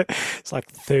that it's like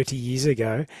 30 years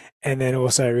ago, and then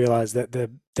also realize that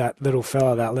that little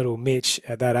fella, that little Mitch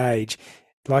at that age,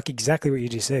 like exactly what you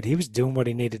just said, he was doing what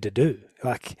he needed to do.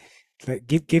 Like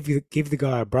give the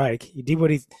guy a break. He did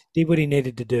what he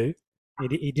needed to do.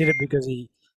 He did it because he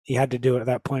had to do it at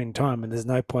that point in time, and there's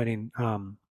no point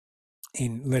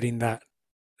in letting that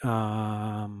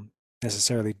um,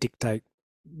 necessarily dictate,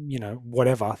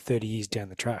 whatever 30 years down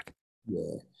the track.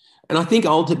 Yeah. And I think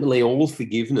ultimately all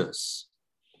forgiveness,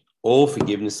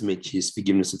 Mitch, is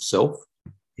forgiveness of self.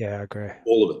 Yeah, I agree.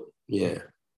 All of it. Yeah.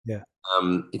 Yeah,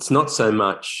 It's not so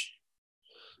much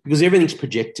because everything's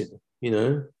projected,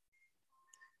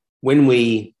 when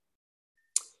we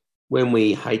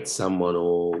hate someone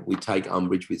or we take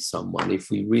umbrage with someone, if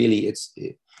we really,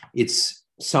 it's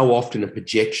so often a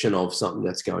projection of something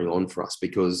that's going on for us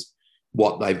because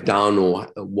what they've done or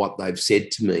what they've said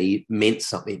to me means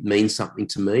something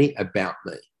to me about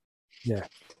me. yeah,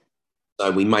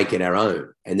 So we make it our own.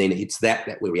 And then it's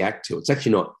that we react to. It's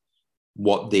actually not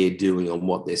what they're doing or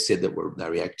what they said that they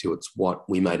react to. It's what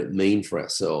we made it mean for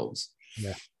ourselves.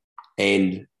 yeah,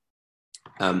 And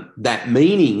that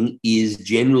meaning is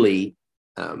generally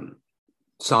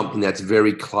something that's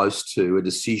very close to a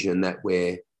decision that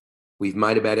we've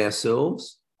made about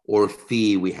ourselves or a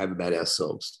fear we have about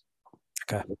ourselves.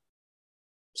 okay,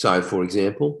 So, for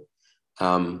example,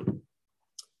 the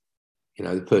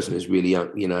person who's really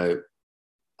young,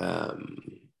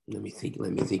 let me think of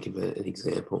an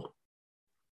example.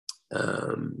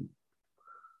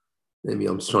 Maybe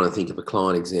I'm just trying to think of a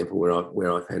client example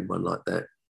where I've had one like that.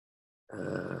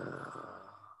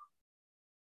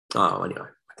 Oh, anyway,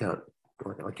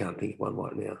 I can't think of one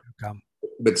right now. Um,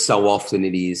 But so often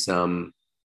it is.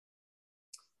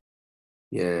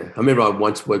 Yeah, I remember I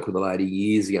once worked with a lady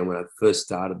years ago when I first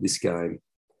started this game,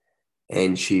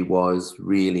 and she was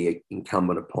really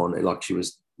incumbent upon it. Like she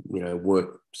was,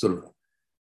 work sort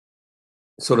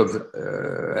of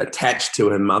attached to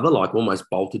her mother, like almost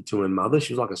bolted to her mother.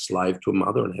 She was like a slave to her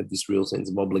mother and had this real sense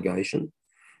of obligation.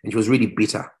 And she was really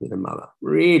bitter with her mother,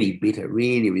 really bitter,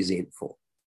 really resentful,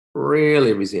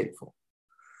 really resentful.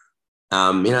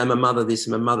 My mother this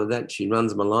and my mother that. She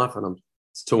runs my life, and I'm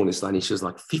talking to this lady. She was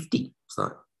like 50. It's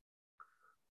like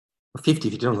 50.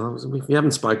 If you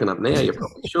haven't spoken up now, you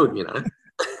probably should.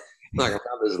 Like my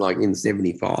mother's like in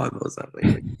 75 or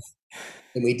something.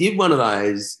 And we did one of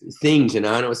those things, and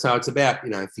so it's about,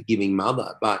 forgiving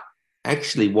mother. But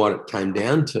actually, what it came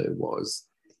down to was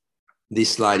we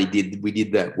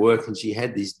did that work, and she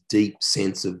had this deep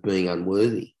sense of being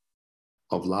unworthy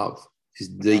of love, this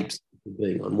deep sense of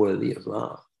being unworthy of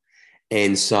love.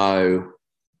 And so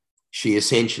she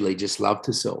essentially just loved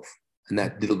herself, and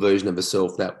that little version of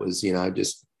herself that was,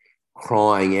 just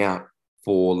crying out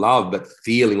for love, but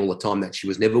feeling all the time that she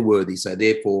was never worthy. So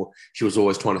therefore, she was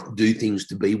always trying to do things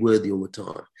to be worthy all the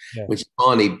time. yeah, When she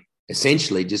finally,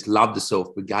 essentially, just loved herself,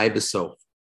 forgave herself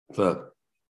for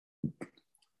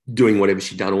doing whatever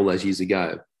she'd done all those years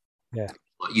ago. yeah,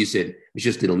 Like you said, it's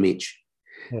just little Mitch,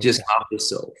 yeah, just loved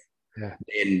herself. yeah,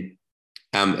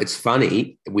 And it's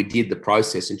funny, we did the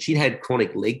process, and she'd had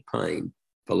chronic leg pain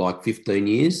for like 15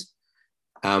 years.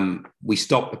 We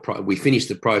finished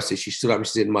the process. She stood up and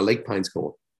she said, "My leg pain's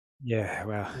gone." yeah.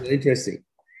 Wow. Interesting.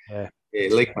 Yeah, Yeah,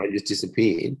 that's leg great. pain just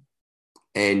disappeared,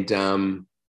 and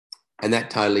that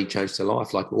totally changed her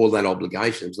life. Like all that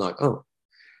obligation, it was like, oh,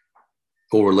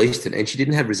 all released it, and she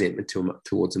didn't have resentment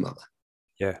towards her mother.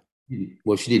 Yeah,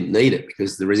 Well, she didn't need it,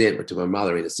 because the resentment to her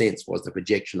mother, in a sense, was the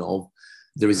projection of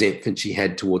the resentment she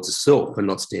had towards herself for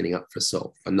not standing up for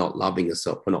herself, for not loving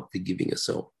herself, for not forgiving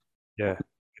herself. yeah.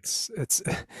 It's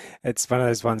it's one of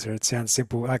those ones where it sounds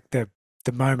simple, like the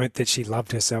moment that she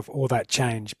loved herself, all that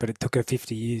changed, but it took her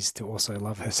 50 years to also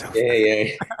love herself. Yeah,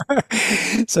 yeah,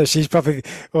 So she's probably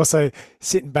also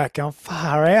sitting back going,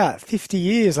 far out, 50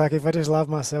 years. Like if I just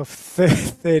loved myself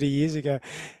 30 years ago,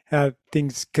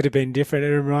 things could have been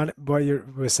different. What you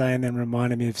were saying then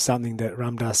reminded me of something that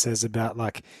Ramdas says about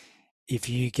like, if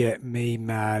you get me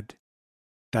mad,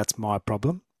 that's my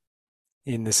problem.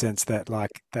 In the sense that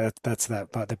like that's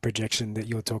that like the projection that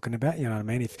you're talking about, you know what I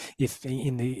mean? If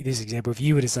in this example, if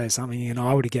you were to say something and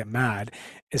I were to get mad,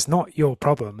 it's not your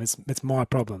problem, it's my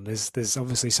problem. There's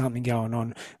obviously something going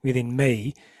on within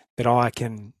me that I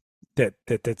can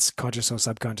that's conscious or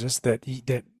subconscious that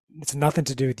it's nothing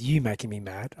to do with you making me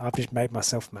mad. I've just made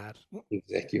myself mad.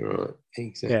 exactly right. Yeah.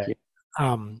 Exactly.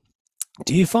 um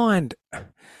do you find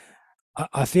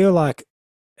I feel like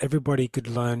everybody could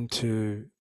learn to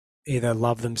either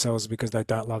love themselves because they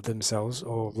don't love themselves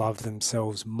or love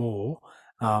themselves more.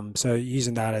 So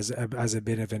using that as a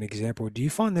bit of an example, do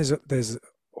you find there's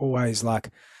always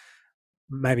like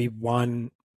maybe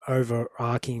one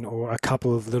overarching or a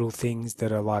couple of little things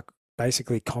that are like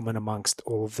basically common amongst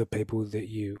all of the people that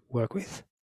you work with?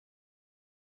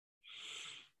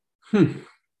 Hmm.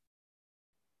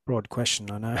 Broad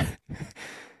question, I know.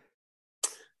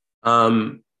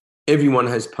 Um, Everyone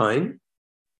has pain.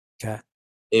 Okay.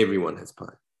 Everyone has pain.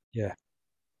 Yeah.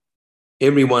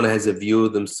 Everyone has a view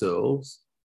of themselves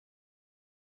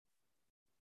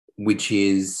which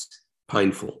is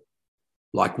painful.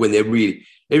 Like when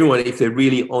if they're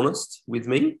really honest with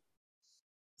me,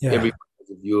 Yeah. everyone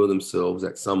has a view of themselves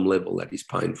at some level that is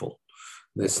painful.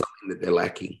 Yeah. There's something that they're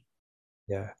lacking.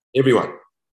 Yeah. Everyone.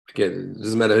 Again, it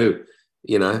doesn't matter who,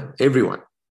 everyone.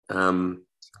 Um,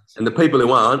 and the people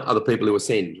who aren't are the people who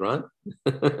ascend, right?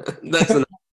 That's the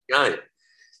game.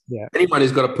 Yeah. Anyone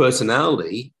who's got a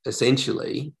personality,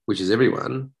 essentially, which is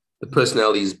everyone, the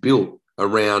personality is built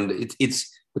around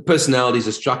it's the personality is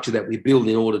a structure that we build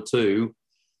in order to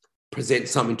present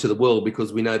something to the world,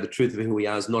 because we know the truth of who we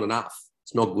are is not enough.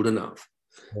 It's not good enough.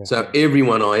 Yeah. So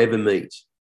everyone I ever meet,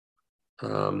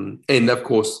 and of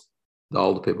course, the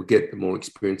older people get, the more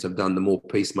experience I've done, the more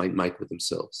peace they make with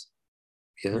themselves.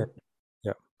 Yeah. Yeah.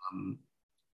 Yeah. Um,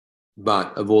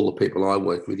 but of all the people I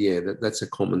work with, yeah, that's a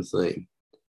common theme.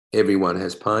 Everyone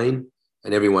has pain,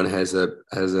 and everyone has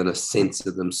a sense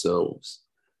of themselves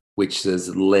which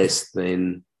is less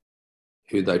than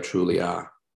who they truly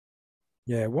are.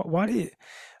 Yeah. Why do you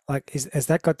like is has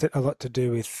that got a lot to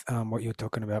do with what you were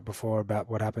talking about before about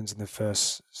what happens in the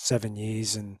first 7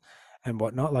 years and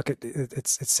whatnot? Like it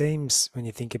seems when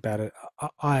you think about it,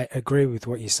 I agree with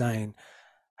what you're saying.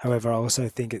 However, I also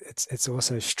think it's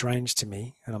also strange to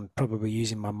me, and I'm probably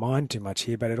using my mind too much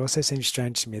here, but it also seems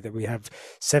strange to me that we have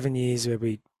 7 years where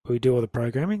we do all the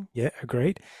programming. Yeah,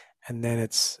 agreed. And then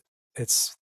it's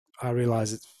I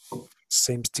realize it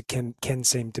seems to can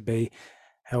seem to be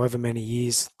however many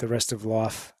years the rest of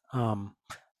life. Not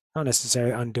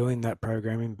necessarily undoing that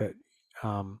programming, but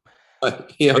um,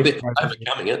 Yeah, reprogramming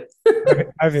overcoming it.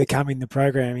 overcoming the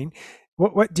programming.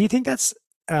 What do you think that's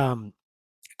um,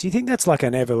 do you think that's like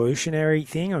an evolutionary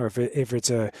thing, or if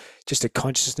it's a just a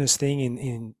consciousness thing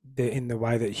in the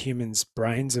way that humans'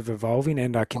 brains are evolving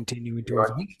and are continuing to I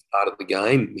evolve? think it's part of the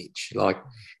game, Mitch. Like,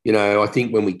 I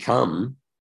think when we come,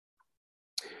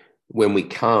 when we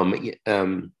come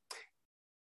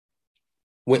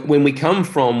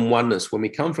from oneness, when we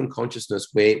come from consciousness,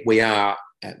 where we are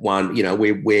at one,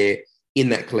 we're in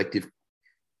that collective,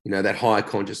 that higher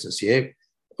consciousness, yeah,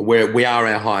 where we are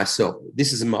our higher self.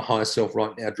 This is my higher self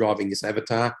right now driving this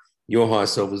avatar. Your higher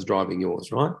self is driving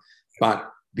yours, right? But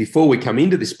before we come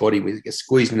into this body, we get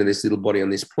squeezed into this little body on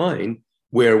this plane,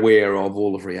 we're aware of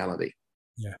all of reality.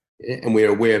 Yeah, Yeah? And we're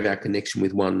aware of our connection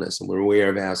with oneness, and we're aware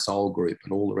of our soul group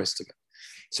and all the rest of it.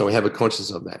 So we have a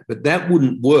consciousness of that. But that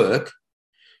wouldn't work.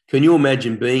 Can you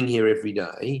imagine being here every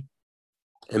day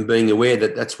and being aware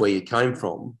that that's where you came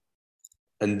from,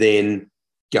 and then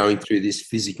going through this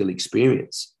physical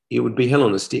experience? It would be hell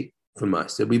on a stick for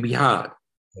most. It would be hard.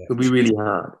 yeah, It would be really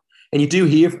hard. And you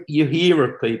hear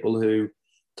of people who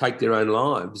take their own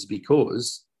lives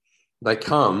because they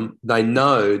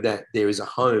know that there is a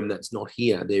home that's not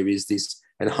here. There is this,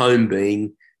 and home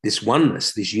being this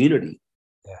oneness, this unity.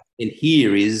 yeah, And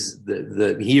here is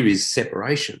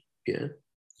separation. Yeah.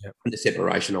 yep, And the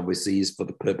separation obviously is for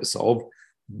the purpose of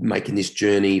making this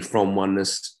journey from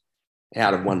oneness,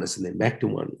 out of oneness, and then back to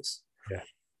oneness. yeah,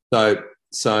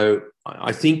 So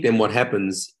I think then what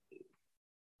happens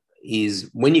is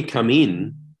when you come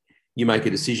in, you make a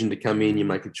decision to come in, you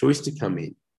make a choice to come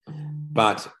in.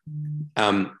 But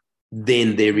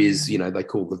then there is, they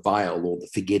call the veil or the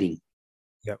forgetting,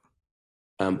 yep,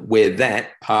 where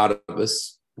that part of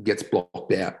us gets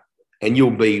blocked out. And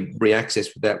you'll be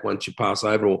reaccessed with that once you pass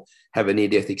over or have a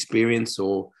near-death experience,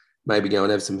 or maybe go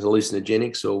and have some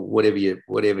hallucinogenics, or whatever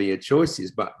your choice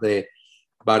is. But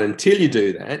until you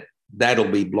do that, that'll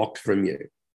be blocked from you.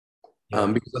 yeah.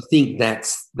 Because I think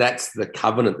that's the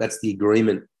covenant, that's the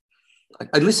agreement.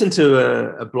 I listened to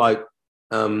a bloke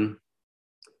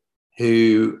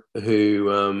who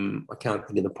I can't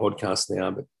think of the podcast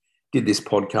now, but did this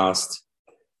podcast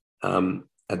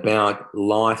about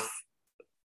life,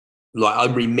 like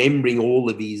I'm remembering all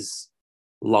of his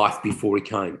life before he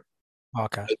came.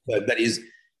 Okay. So that is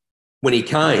when he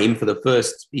came for the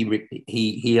first. When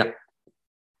he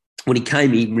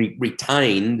came, he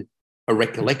retained a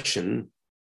recollection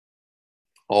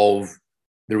of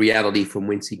the reality from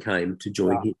whence he came to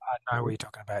join him. I know what you're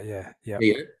talking about. Yeah, yeah,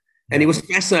 Yeah. And yeah, it was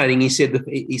fascinating. He said,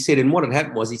 and what had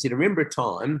happened was, he said, I remember a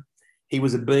time he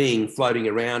was a being floating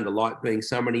around, a light being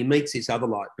somewhere, and he meets this other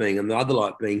light being, and the other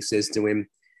light being says to him,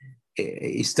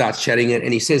 he starts chatting it,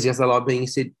 and he says, the other light being, he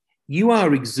said, you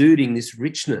are exuding this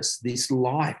richness, this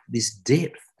life, this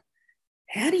depth.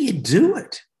 How do you do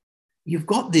it? You've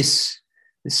got this,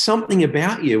 there's something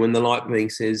about you. And the light being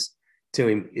says to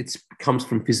him, it comes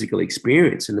from physical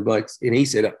experience. And the bloke, and he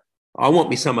said, I want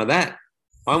me some of that.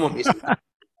 I want me some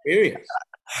experience.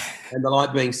 And the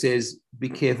light being says, be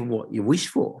careful what you wish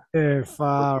for. yeah.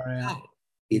 Far out.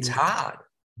 It's Yeah, hard.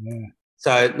 yeah.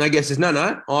 So no guy says, no,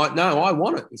 I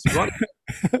want it. He said, right,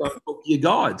 go talk to your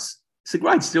guides. It's a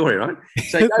great story, right?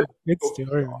 So you It's go a good talk to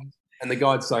story, your guides, man. and the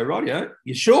guides say, right,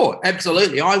 you sure?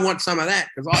 Absolutely. I want some of that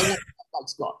because I want what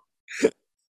God's got.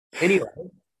 Anyway,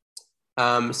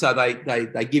 so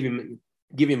they give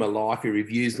him a life. He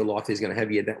reviews the life he's going to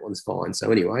have. Yeah, that one's fine.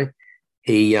 So anyway,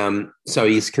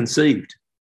 he's conceived,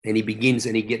 and he begins,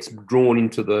 and he gets drawn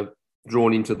into the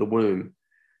womb.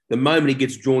 The moment he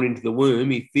gets drawn into the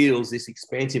womb, he feels this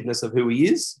expansiveness of who he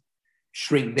is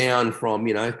shrink down from,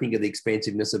 think of the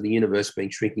expansiveness of the universe being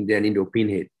shrinking down into a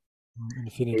pinhead.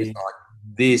 He's Infinity. like,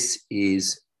 this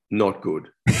is not good.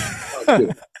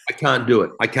 I can't do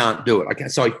it. I can't do it. I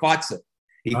can't. So he fights it.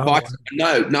 He Oh, fights it.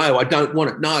 No, I don't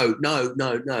want it. No.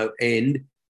 And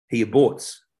he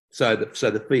aborts. So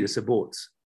the fetus aborts.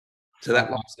 So that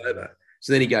life's over.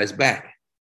 So then he goes back.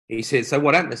 He said, so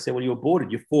what happened? I said, well, you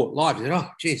aborted. You fought live. He said, oh,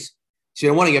 geez. He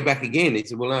said, I want to go back again. He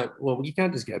said, well, no, well, you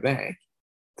can't just go back.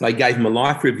 So they gave him a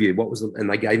life review. And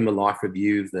they gave him a life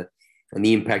review of the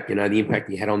impact, the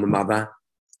impact he had on the mother,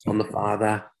 on the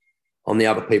father, on the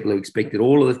other people who expected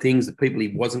all of the things, the people he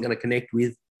wasn't going to connect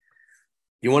with.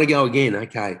 You want to go again?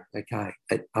 Okay.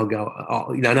 I'll go. Oh,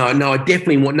 no, I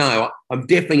definitely want, no, I'm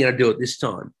definitely going to do it this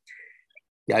time.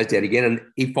 Goes down again and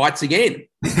he fights again.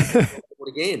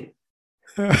 Again.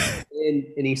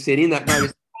 And he said in that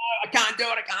moment, oh, I can't do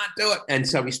it. I can't do it. And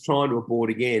so he's trying to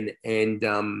abort again. And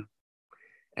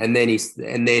then he said,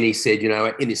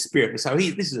 in his spirit. So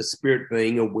this is a spirit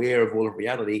being aware of all of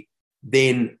reality.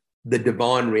 Then the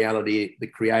divine reality, the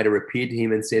creator, appeared to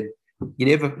him and said,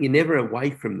 you're never away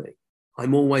from me.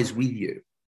 I'm always with you.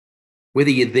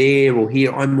 Whether you're there or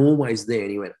here, I'm always there.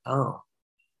 And he went, oh,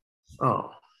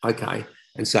 okay.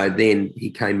 And so then he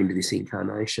came into this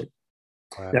incarnation.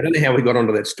 Wow. Now, I don't know how we got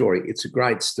onto that story. It's a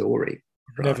great story.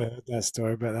 I've Right? never heard that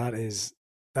story, but that's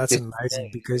amazing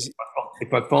because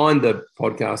If I find the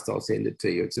podcast, I'll send it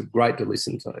to you. It's great to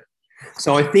listen to.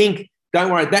 So I think,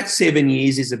 don't worry, that 7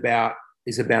 years is about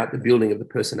the building of the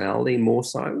personality more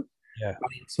so. yeah, But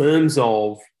in terms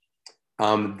of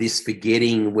this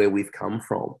forgetting where we've come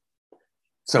from.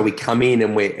 So we come in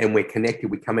and we're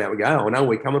connected. We come out, we go, oh, I know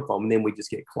where we're coming from. And then we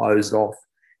just get closed off.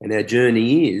 And our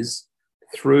journey is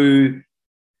through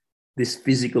this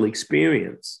physical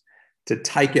experience to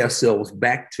take ourselves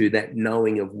back to that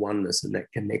knowing of oneness and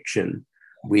that connection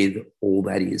with all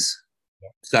that is.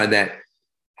 So that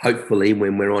hopefully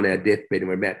when we're on our deathbed and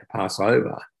we're about to pass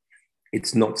over,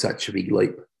 it's not such a big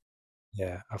leap.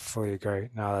 yeah, I fully agree.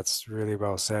 No, that's really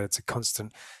well said. It's a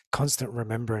constant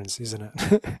remembrance, isn't it?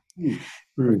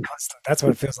 Mm. That's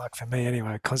what it feels like for me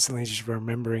anyway. Constantly just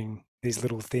remembering these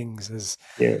little things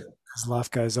Yeah. as life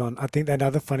goes on. I think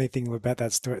another funny thing about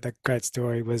that story, that great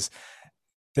story, was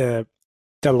the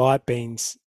light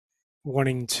beings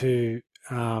wanting to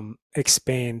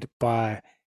expand by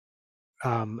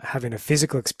having a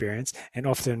physical experience, and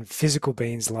often physical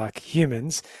beings like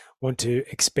humans want to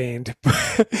expand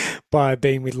by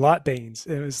being with light beings.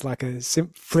 It was like a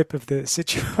flip of the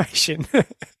situation.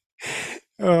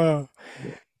 Oh,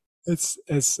 that's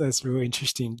really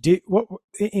interesting. What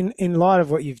in light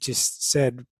of what you've just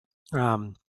said,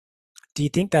 um, do you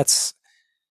think that's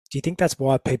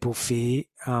why people fear?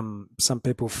 Some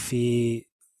people fear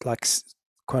like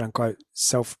quote unquote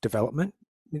self development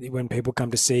when people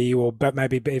come to see you, or but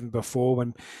maybe even before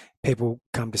when people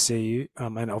come to see you.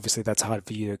 And obviously that's hard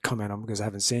for you to comment on because I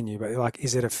haven't seen you. But like,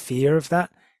 is it a fear of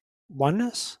that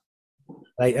oneness?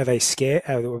 Are they scared?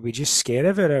 Are we just scared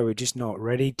of it? Or are we just not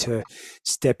ready to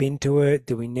step into it?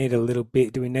 Do we need a little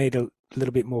bit? Do we need a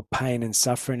little bit more pain and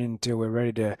suffering until we're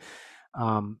ready to,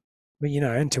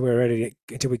 until we're ready to,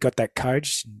 until we got that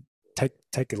courage,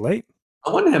 take a leap?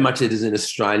 I wonder how much it is an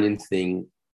Australian thing,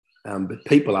 but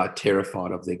people are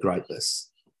terrified of their greatness.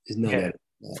 There's no Yeah, doubt about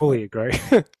that. fully agree.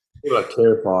 People are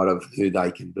terrified of who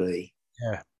they can be.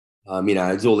 Yeah,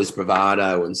 It's all this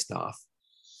bravado and stuff,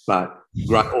 but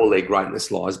all their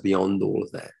greatness lies beyond all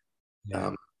of that.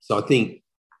 yeah, So I think,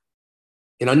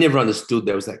 and I never understood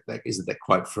there was that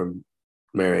quote from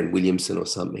Marianne Williamson or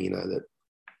something,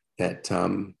 that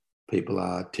people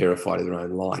are terrified of their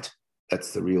own light.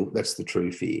 That's the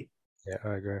true fear. yeah,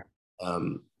 I agree.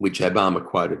 Which Obama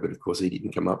quoted, but of course he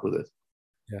didn't come up with it.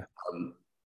 Yeah,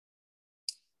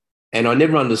 And I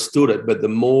never understood it, but the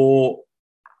more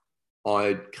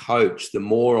I coach, the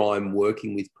more I'm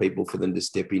working with people for them to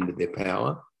step into their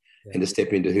power yeah, and to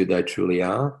step into who they truly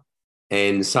are.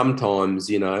 And sometimes,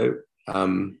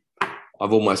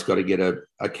 I've almost got to get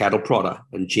a cattle prodder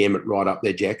and jam it right up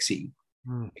their jacksie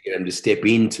to get them to step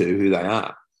into who they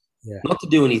are. yeah, Not to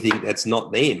do anything that's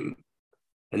not them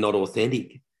and not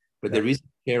authentic, but yeah, there is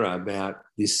terror about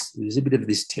this. There's a bit of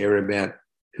this terror about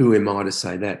who am I to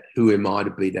say that? Who am I to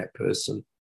be that person?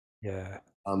 yeah,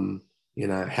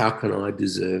 How can I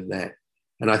deserve that?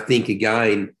 And I think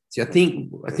again, I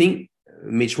think,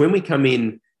 Mitch, when we come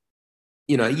in,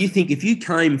 you think if you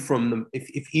came from them,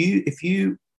 if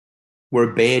you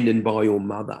were abandoned by your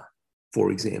mother,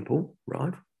 for example,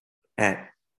 right, at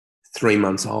 3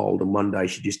 months old, and one day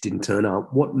she just didn't turn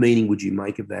up, what meaning would you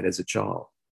make of that as a child?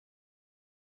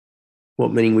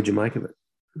 What meaning would you make of it?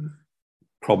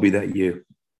 Probably that it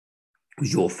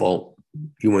was your fault.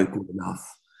 You weren't good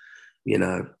enough,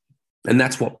 and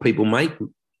that's what people make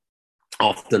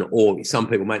often, or some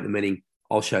people make the meaning,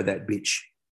 I'll show that bitch.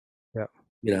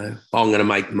 yeah, I'm going to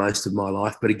make the most of my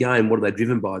life. But again, what are they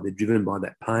driven by? They're driven by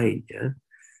that pain. Yeah.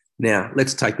 Now,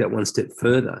 let's take that one step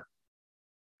further.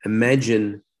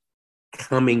 Imagine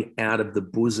coming out of the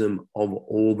bosom of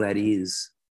all that is,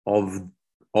 of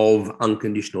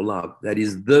unconditional love. That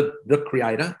is the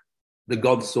creator, the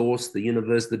God source, the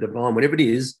universe, the divine, whatever it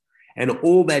is. And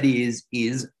all that is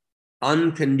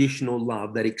unconditional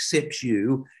love that accepts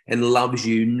you and loves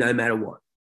you no matter what.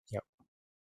 yep,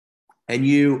 And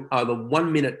you are the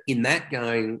 1 minute in that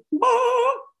going,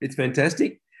 oh, It's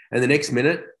fantastic. And the next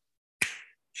minute,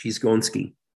 she's gone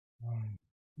ski.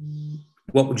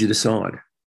 What would you decide?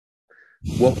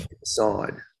 What would you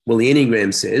decide? Well, the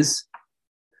Enneagram says,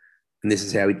 and this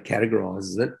is how it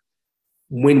categorizes it,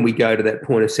 when we go to that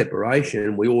point of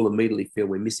separation, we all immediately feel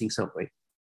we're missing something.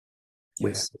 We're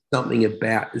Yeah. something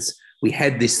about this. We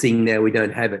had this thing, now we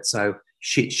don't have it. So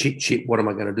shit. What am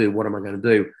I going to do? What am I going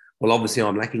to do? Well, obviously,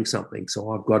 I'm lacking something.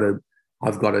 So I've got to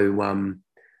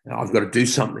do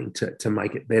something to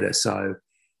make it better. So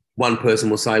one person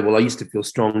will say, well, I used to feel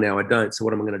strong, now I don't. So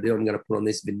what am I going to do? I'm going to put on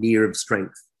this veneer of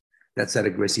strength. That's that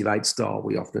aggressive 8 style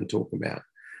we often talk about.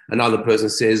 Another person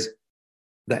says,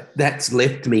 that's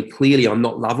left me clearly I'm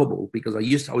not lovable because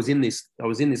I was in this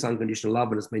unconditional love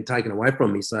and it's been taken away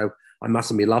from me, so I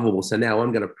mustn't be lovable. So now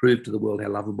I'm going to prove to the world how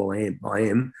lovable I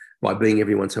am by being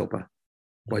everyone's helper,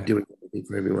 by Yeah. doing everything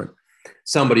for everyone.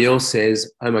 Somebody else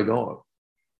says, oh my God,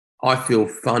 I feel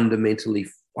fundamentally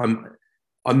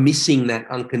I'm missing that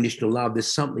unconditional love.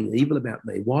 There's something evil about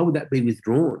me. Why would that be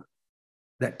withdrawn?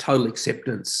 That total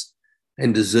acceptance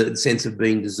and sense of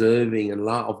being deserving and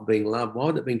love, of being loved. Why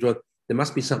would it be withdrawn? There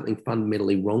must be something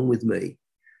fundamentally wrong with me.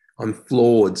 I'm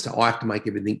flawed, so I have to make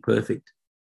everything perfect.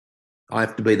 I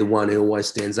have to be the one who always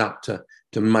stands up to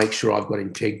make sure I've got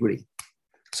integrity.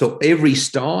 So every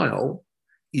style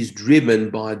is driven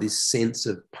by this sense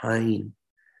of pain,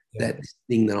 Yeah. that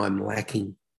thing that I'm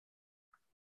lacking.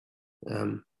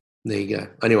 There you go.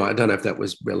 Anyway, I don't know if that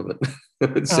was relevant.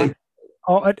 It Uh, seemed,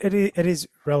 it is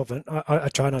relevant. I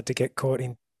try not to get caught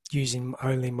in using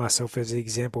only myself as an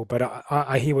example, but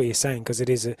I hear what you're saying because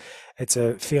it's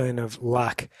a feeling of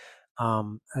lack,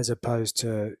 as opposed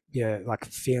to, yeah, like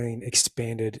feeling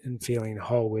expanded and feeling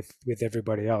whole with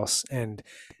everybody else. And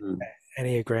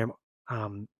Enneagram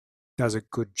um, does a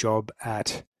good job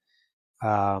at,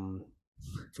 um,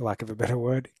 for lack of a better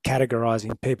word,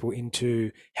 categorizing people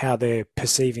into how they're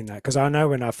perceiving that. Because I know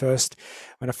when I first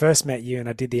met you and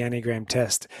I did the Enneagram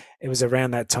test, it was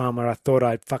around that time where I thought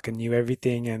I fucking knew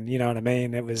everything, and you know what I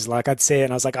mean. It was like I'd see it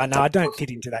and I was like, I know I don't fit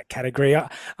into that category.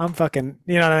 I'm fucking,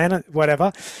 you know what I mean,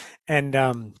 whatever. And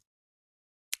and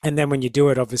then when you do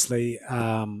it, obviously,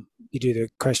 you do the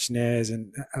questionnaires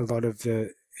and a lot of the,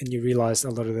 and you realize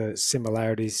a lot of the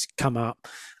similarities come up,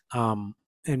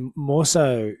 and more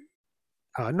so,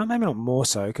 not maybe not more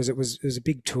so because it was a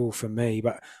big tool for me,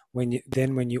 but when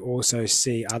you also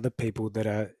see other people that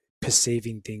are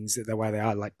perceiving things the way they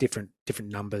are, like different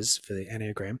numbers for the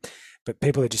Enneagram, but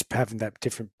people are just having that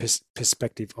different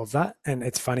perspective of that. And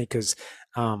it's funny because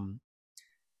um,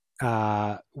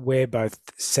 we're both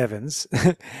sevens,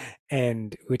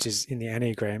 and which is in the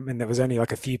Enneagram, and there was only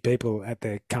like a few people at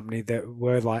the company that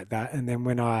were like that. And then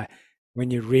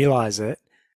when you realize it,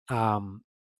 um,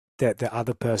 that the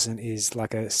other person is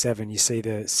like a 7, you see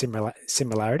the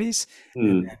similarities,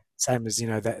 and then same as, you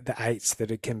know, the 8s that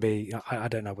it can be. I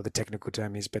don't know what the technical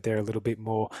term is, but they're a little bit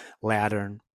more louder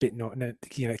and bit not,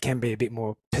 you know, can be a bit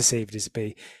more perceived as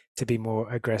to be more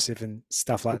aggressive and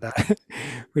stuff like that,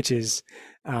 which is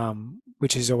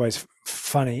always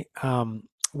funny.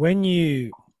 When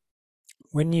you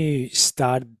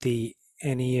started the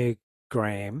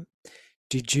Enneagram,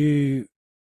 did you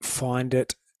find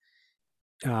it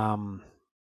um,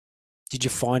 did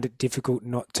you find it difficult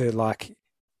not to like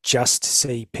just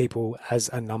see people as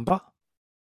a number?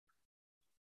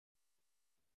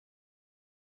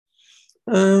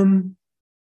 um,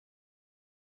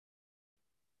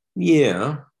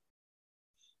 yeah.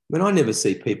 I mean, I never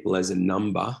see people as a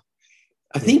number. I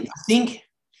Yeah. think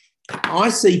I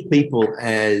see people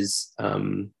as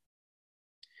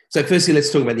so. Firstly,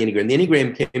 let's talk about the Enneagram. The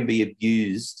Enneagram can be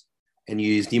abused and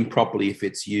used improperly if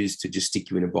it's used to just stick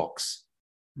you in a box.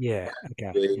 Yeah.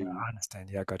 Okay. Yeah, That'd I understand.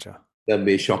 Yeah, gotcha.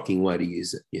 be a shocking way to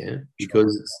use it, yeah, Sure.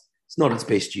 because it's not its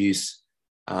best use.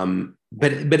 But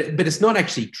it's not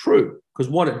actually true because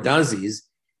what it does is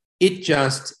it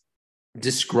just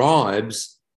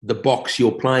describes the box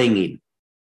you're playing in.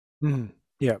 Mm,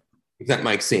 yeah. If that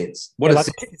makes sense. What Yeah, it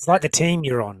it's like the team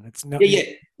you're on. It's not. Yeah,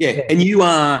 yeah, yeah. Yeah. And you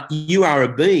are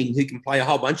a being who can play a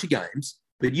whole bunch of games,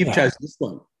 but you've Yeah. chosen this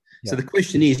one. So Yeah. the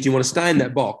question is, do you want to stay in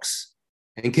that box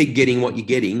and keep getting what you're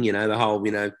getting? You know, the whole,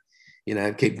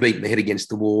 keep beating the head against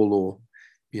the wall, or,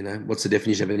 what's the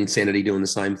definition of an insanity? Doing the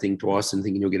same thing twice and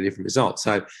thinking you'll get a different result.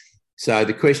 So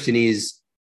the question is,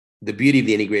 the beauty of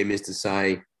the Enneagram is to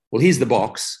say, well, here's the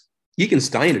box. You can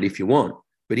stay in it if you want,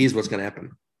 but here's what's going to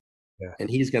happen. Yeah. And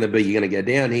here's going to be, you're going to go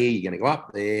down here, you're going to go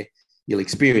up there, you'll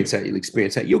experience that,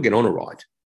 you'll get on all right,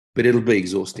 but it'll be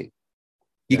exhausting.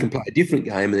 You Yeah. can play a different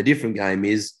game, and the different game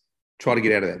is try to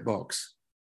get out of that box.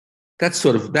 That's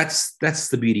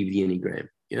the beauty of the Enneagram.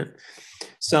 Yeah.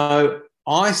 So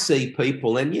I see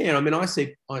people, and yeah, I mean, I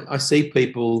see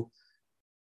people.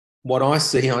 What I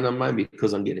see, I know maybe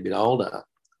because I'm getting a bit older,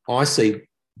 I see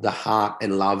the heart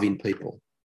and love in people,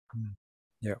 Mm.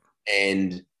 Yeah.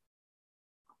 and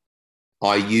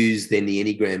I use then the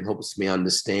Enneagram helps me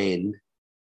understand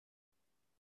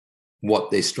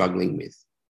what they're struggling with,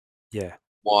 Yeah.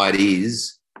 why it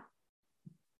is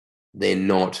they're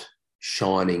not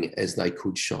shining as they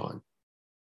could shine.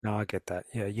 No, I get that.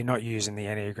 Yeah, you're not using the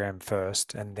Enneagram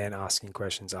first and then asking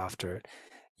questions after it.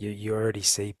 You already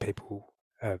see people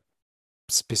a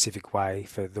specific way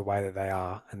for the way that they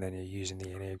are, and then you're using the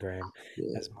Enneagram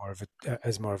Yeah.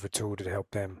 as more of a tool to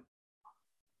help them.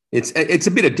 It's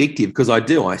a bit addictive because I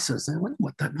sort of say, I wonder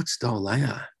what style they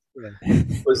are. Yeah.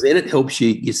 Because then it helps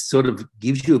you, it sort of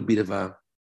gives you a bit of a,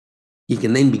 you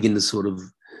can then begin to sort of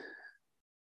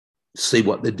see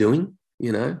what they're doing,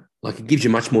 like it gives you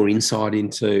much more insight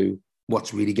into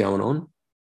what's really going on.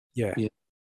 Yeah. Yeah.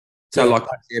 So, Yeah. like,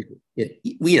 for example,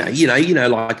 yeah,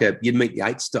 like you'd meet the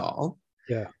 8 style.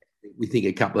 Yeah. We think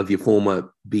a couple of your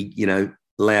former big,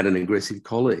 loud and aggressive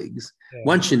colleagues. Yeah.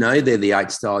 Once you know they're the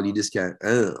 8 style, you just go,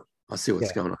 oh, I see what's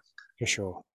Yeah. going on. For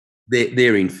sure.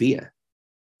 They're in fear.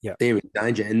 Yeah. They're in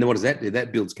danger. And what does that do?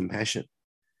 That builds compassion.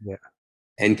 Yeah.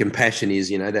 And compassion is,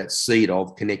 that seed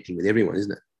of connecting with everyone,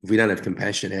 isn't it? If we don't have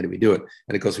compassion, how do we do it?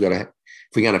 And of course, if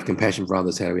we don't have compassion for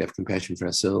others, how do we have compassion for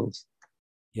ourselves?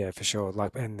 Yeah, for sure.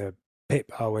 Like, and the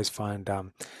pip, I always find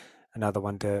another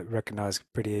one to recognize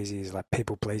pretty easy is like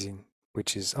people pleasing,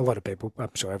 which is a lot of people. I'm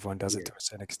sure everyone does it Yeah. to a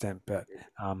certain extent, but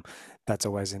um, that's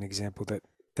always an example that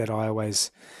I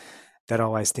always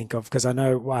think of because I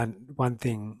know one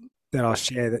thing that I'll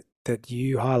share that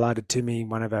you highlighted to me in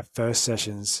one of our first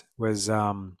sessions was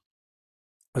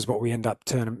what we end up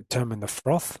terming the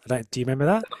froth. Do you remember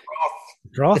that?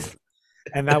 Froth?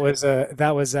 And that was a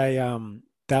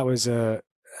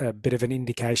bit of an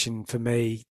indication for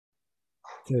me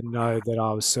to know that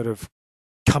I was sort of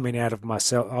coming out of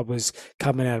myself. I was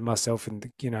coming out of myself in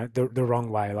the wrong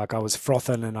way. Like I was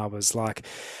frothing, and I was like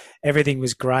everything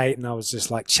was great, and I was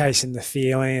just like chasing the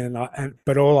feeling,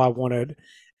 but all I wanted,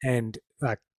 and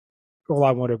like all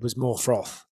I wanted was more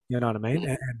froth. You know what I mean?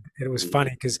 And it was Mm.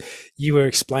 funny because you were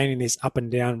explaining this up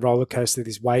and down roller coaster,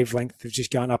 this wavelength of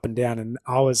just going up and down, and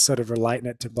I was sort of relating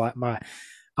it to like my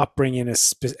upbringing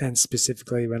and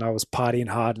specifically when I was partying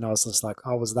hard and I was just like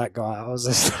I was that guy. I was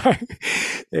just like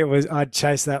I'd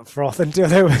chase that froth until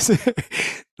there was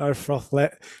no froth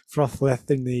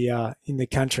left in the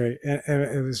country. And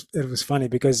it was funny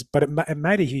because but it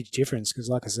made a huge difference because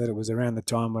like I said it was around the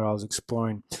time where I was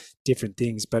exploring different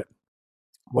things, but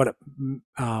what it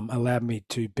allowed me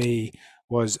to be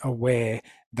was aware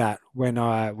that when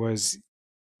I was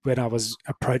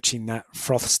approaching that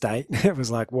froth state, it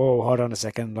was like, whoa, hold on a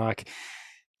second. Like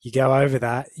you go over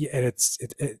that, and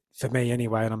for me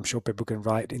anyway, and I'm sure people can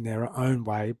relate in their own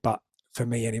way, but for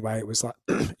me anyway, it was like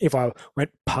if I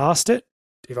went past it,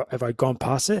 if I'd gone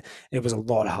past it, it was a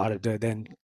lot harder to then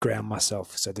ground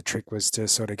myself. So the trick was to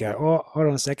sort of go, oh, hold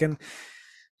on a second,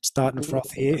 starting to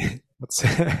froth here. What's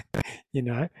you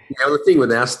know? Now the thing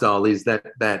with our style is that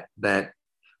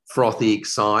frothy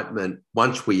excitement.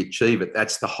 Once we achieve it,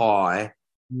 that's the high,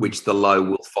 Mm, which the low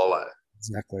will follow.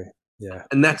 exactly. Yeah.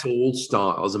 And that's all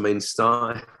styles. I mean,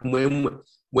 style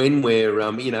when we're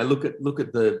look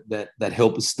at that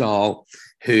helper style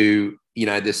who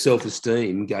their self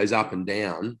esteem goes up and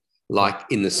down, Yeah. like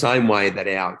in the same way that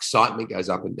our excitement goes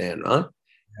up and down, right?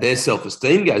 Their Okay. self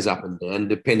esteem goes up and down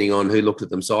depending on who looked at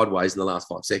them sideways in the last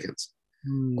 5 seconds,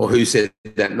 or Mm, who said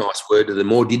that nice word to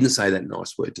them, or didn't say that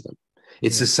nice word to them.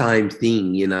 It's yeah. the same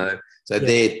thing. So Yeah.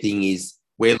 their thing is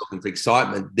we're looking for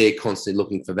excitement. They're constantly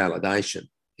looking for validation,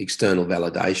 external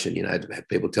validation, to have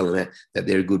people telling them that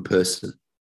they're a good person.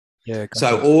 Yeah.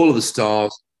 So Gotcha. all of the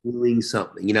styles doing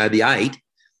something.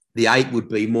 The eight would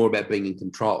be more about being in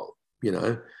control.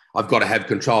 I've got to have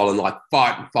control and like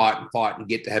fight and fight and fight and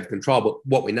get to have control. But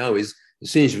what we know is as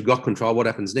soon as you've got control, what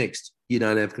happens next? You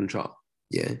don't have control.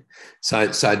 Yeah. So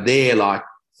they're like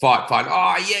fight, fight.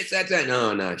 Oh yes, that's it.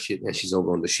 No, no, shit. Now she's all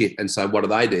gone to shit. And so what do?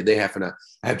 They're having to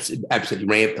absolutely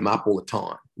ramp them up all the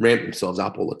time, ramp themselves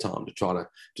up all the time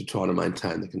to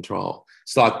maintain the control.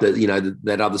 It's like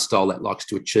that other style that likes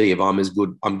to achieve. I'm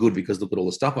good because look at all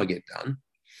the stuff I get done.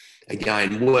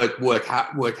 Again, work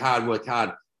hard, work hard, work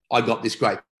hard. I got this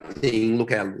great thing.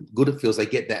 Look how good it feels. They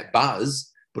get that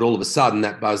buzz, but all of a sudden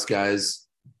that buzz goes,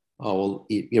 oh, well,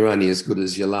 you're only as good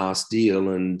as your last deal.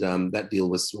 And that deal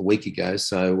was a week ago.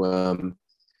 So,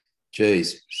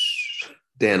 geez,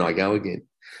 down I go again.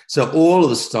 So all of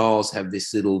the styles have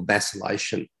this little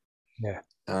vacillation. Yeah.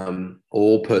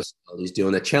 All personalities do.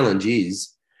 And the challenge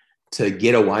is to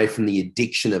get away from the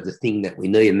addiction of the thing that we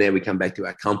need. And there we come back to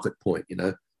our comfort point, you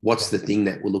know, what's Yeah. the thing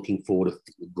that we're looking for to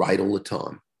feel great all the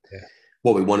time? Yeah.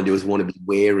 What we want to do is we want to be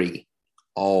wary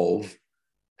of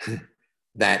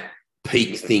that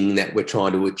peak thing that we're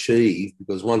trying to achieve,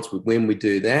 because when we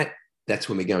do that, that's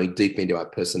when we're going deep into our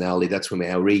personality. That's when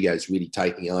our ego is really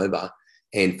taking over.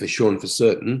 And for sure and for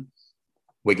certain,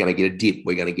 we're going to get a dip.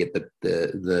 We're going to get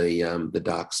the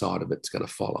dark side of it's going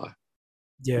to follow.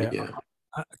 Yeah. Yeah.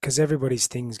 Because everybody's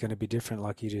thing is going to be different,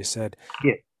 like you just said.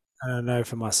 Yeah. And I know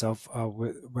for myself,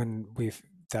 when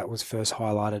that was first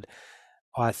highlighted,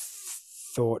 I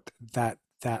thought that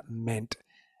that meant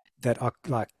that I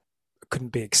like couldn't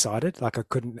be excited, like I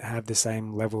couldn't have the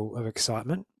same level of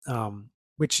excitement,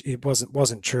 which it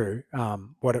wasn't true.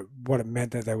 What it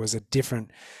meant that there was a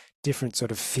different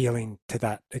sort of feeling to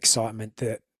that excitement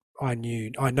that I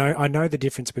know the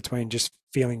difference between just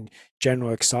feeling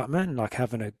general excitement and like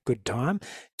having a good time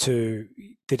to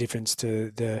the difference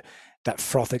to the that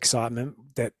froth excitement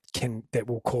that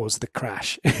will cause the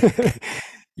crash.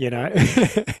 you know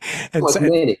and Like so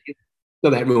manic. It's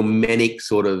got that real manic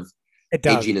sort of it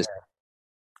does. edginess.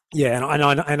 Yeah, and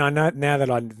I know now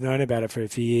that I've known about it for a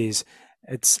few years,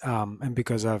 it's and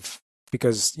because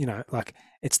like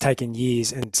it's taken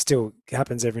years and still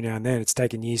happens every now and then. It's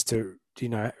taken years to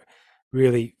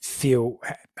really feel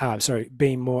sorry,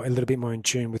 being more a little bit more in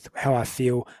tune with how I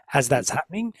feel as that's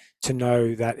happening, to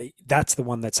know that that's the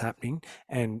one that's happening,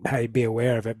 and hey, be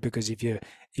aware of it, because if you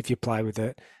play with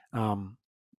it, um,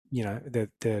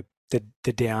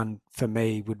 the down for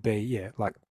me would be, yeah,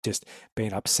 like just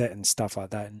being upset and stuff like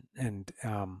that, and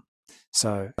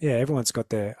so yeah, everyone's got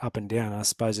their up and down. I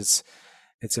suppose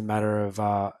it's a matter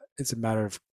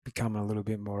of becoming a little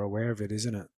bit more aware of it,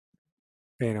 isn't it?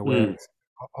 Being aware Mm.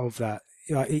 of that.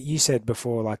 Like you said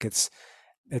before, like it's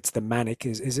the manic.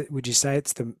 Is it? Would you say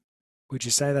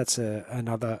that's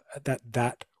another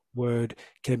that word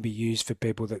can be used for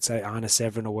people that say aren't a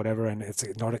seven or whatever, and it's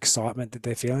not excitement that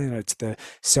they're feeling, it's the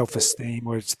self-esteem,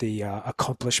 or it's the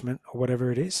accomplishment or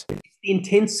whatever it is. The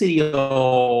intensity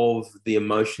of the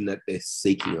emotion that they're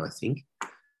seeking, I think.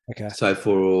 Okay. So,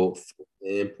 for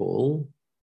example,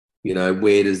 you know,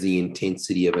 where does the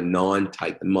intensity of a nine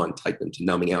take them? Might take them to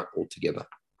numbing out altogether.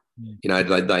 Mm. You know,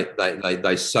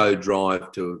 they so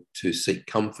drive to seek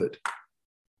comfort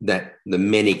that the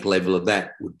manic level of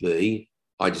that would be,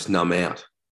 I just numb out.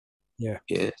 Yeah.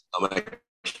 Yeah, I'm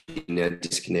actually now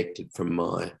disconnected from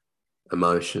my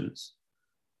emotions.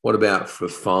 What about for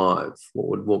five?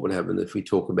 What would happen if we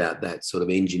talk about that sort of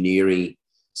engineering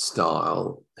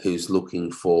style, who's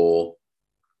looking for,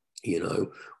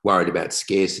 worried about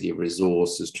scarcity of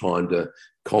resources, trying to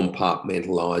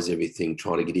compartmentalize everything,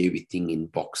 trying to get everything in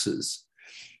boxes.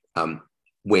 Um,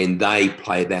 when they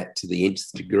play that to the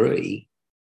nth degree,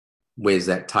 where's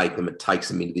that take them? It takes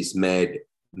them into this mad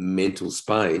mental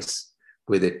space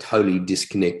where they're totally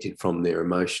disconnected from their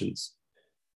emotions,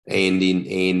 Yeah.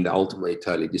 and ultimately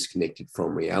totally disconnected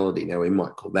from reality. Now we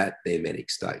might call that their manic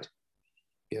state.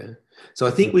 Yeah. So I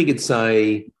Yeah. think we could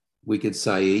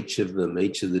say each of them,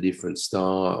 each of the different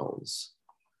styles.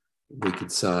 We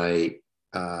could say,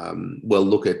 well,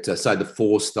 look at say the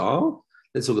four style.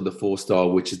 Let's look at the four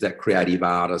style, which is that creative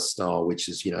artist style, which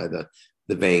is the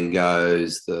Van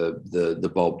Goghs,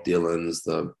 the Bob Dylans,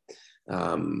 the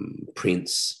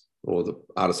Prince, or the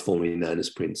artist formerly known as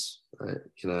Prince.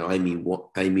 Amy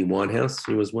Winehouse,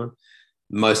 who was one.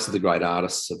 Most of the great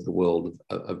artists of the world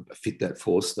fit that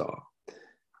four star.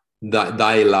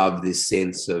 They love this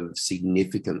sense of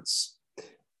significance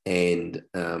and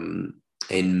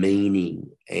meaning,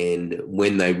 and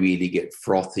when they really get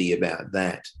frothy about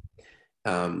that,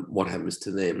 what happens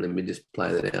to them? Let me just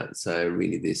play that out. So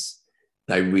really,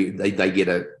 they get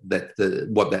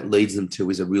what that leads them to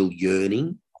is a real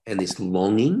yearning and this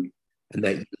longing, and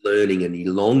that learning and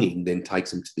longing then takes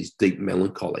them to this deep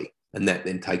melancholy, and that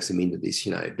then takes them into this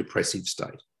depressive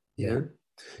state. Yeah.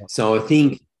 Yeah. So I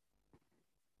think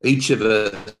each of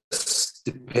us,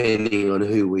 depending on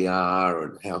who we are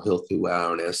and how healthy we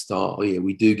are and our style, yeah,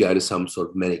 we do go to some sort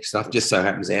of manic stuff. Just so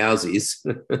happens ours is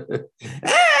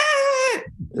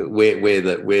we're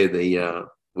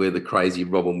the crazy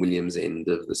Robin Williams end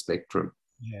of the spectrum.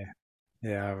 Yeah.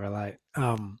 Yeah. I relate.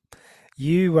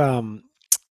 You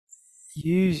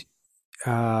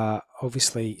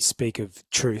obviously speak of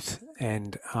truth,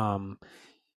 and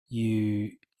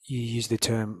you you use the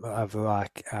term of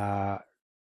like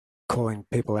calling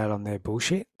people out on their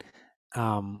bullshit,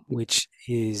 which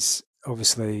is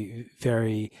obviously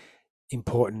very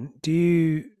important.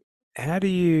 How do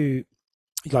you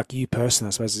like you personally,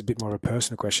 I suppose it's a bit more of a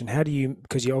personal question. How do you,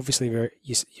 because you're obviously you're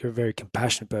a very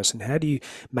compassionate person. How do you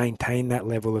maintain that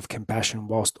level of compassion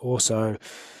whilst also,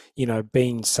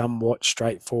 being somewhat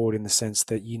straightforward in the sense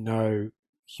that you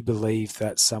believe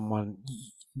that someone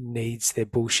needs their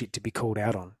bullshit to be called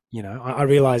out on. I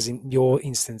realize in your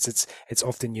instance, it's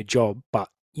often your job, but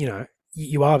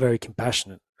you are very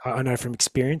compassionate. I know from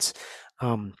experience.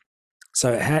 Um,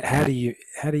 so how do you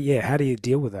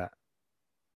deal with that?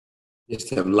 Just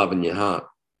have love in your heart.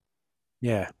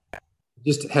 Yeah,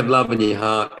 Just have love in your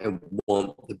heart and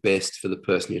want the best for the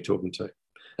person you're talking to.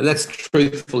 And that's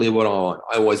truthfully what I want.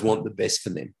 I always want the best for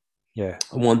them. yeah,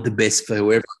 I want the best for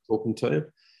whoever I'm talking to.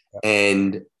 yeah,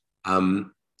 And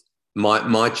um,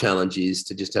 my challenge is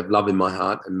to just have love in my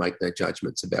heart and make no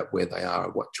judgments about where they are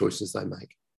or what choices they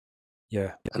make.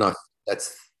 yeah, And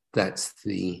that's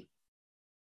the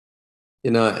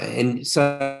and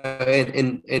so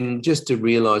and just to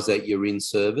realize that you're in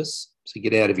service, so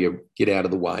get out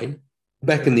of the way.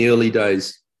 Back in the early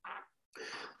days,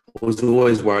 I was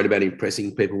always worried about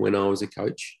impressing people when I was a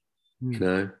coach. mm, You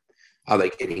know, are they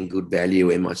getting good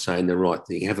value? Am I saying the right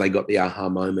thing? Have they got the aha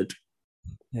moment?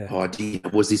 yeah, Oh,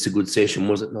 was this a good session?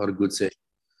 Was it not a good session?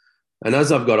 And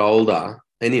as I've got older,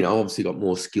 and obviously got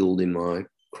more skilled in my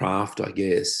craft, I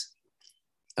guess.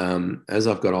 As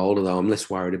I've got older, though, I'm less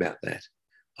worried about that.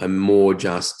 I'm more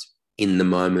just in the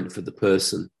moment for the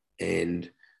person and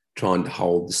trying to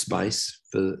hold the space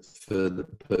for the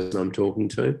person I'm talking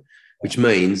to, which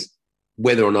means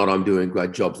whether or not I'm doing a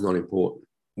great job is not important.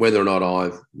 Whether or not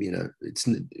it's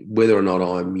whether or not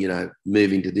I'm,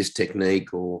 moving to this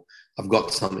technique or I've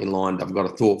got something lined, I've got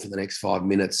a thought for the next 5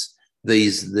 minutes.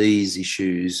 These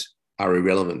issues are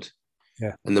irrelevant.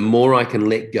 yeah, And the more I can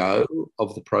let go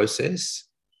of the process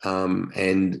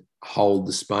and hold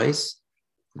the space,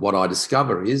 what I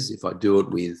discover is if I do it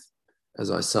with,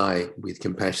 as I say, with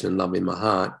compassion and love in my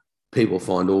heart, people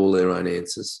find all their own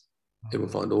answers. People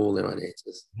mm, find all their own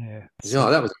answers. yeah. They say, oh,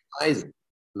 that was amazing.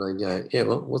 And they go, yeah,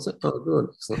 well, was it? Oh, good.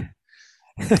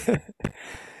 Excellent.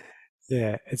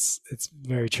 Yeah, it's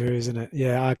very true, isn't it?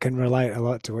 Yeah, I can relate a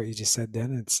lot to what you just said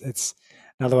then. It's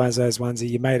another one of those ones that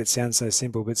you made it sound so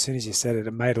simple, but as soon as you said it,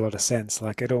 it made a lot of sense.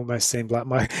 Like it almost seemed like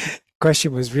my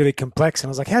question was really complex, and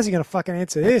I was like, "How's he going to fucking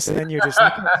answer this?" And then you're just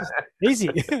like, "Oh, it's just easy,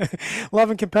 love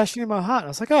and compassion in my heart." And I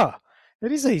was like, "Oh,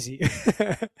 it is easy."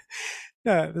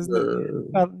 No, there's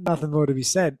nothing more to be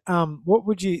said. What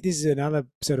would you? This is another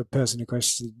sort of personal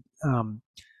question.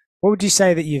 What would you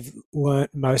say that you've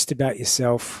learnt most about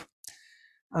yourself?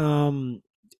 um,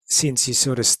 since you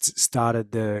sort of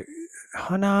started the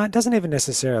oh no, it doesn't even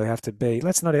necessarily have to be.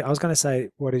 Let's not. I was going to say,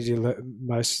 what did you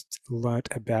most learnt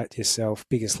about yourself?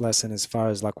 Biggest lesson as far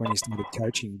as like when you started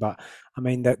coaching, but I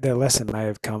mean that the lesson may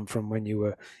have come from when you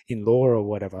were in law or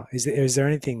whatever. Is there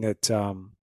anything that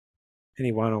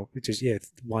anyone or just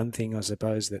one thing I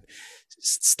suppose that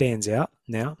stands out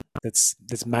now that's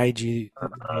made you the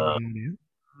man you are now?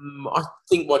 I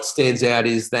think what stands out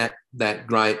is that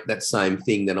same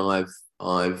thing that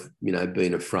I've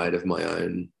been afraid of my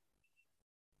own.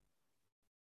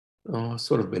 Oh, I've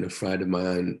sort of been afraid of my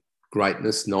own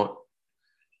greatness, not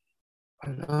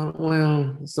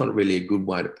well, it's not really a good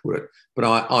way to put it, but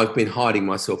I've been hiding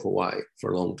myself away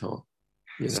for a long time,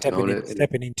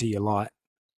 Stepping into your light.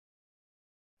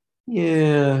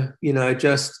 yeah,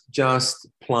 just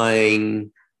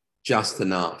playing just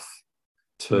enough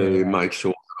Yeah, to right. make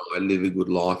sure that I live a good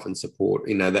life and support,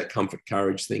 that comfort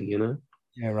courage thing.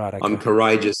 Yeah, right. I'm Okay.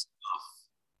 courageous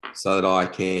so that I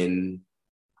can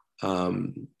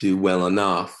do well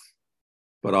enough,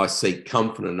 but I seek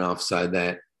comfort enough so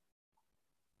that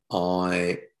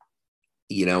I,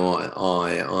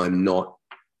 I'm not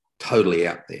totally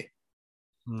out there.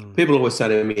 Hmm. People always say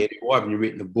to me, why haven't you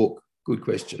written a book? Good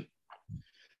question.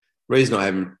 Reason I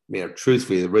haven't,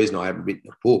 truthfully, the reason I haven't written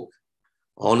a book,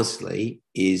 honestly,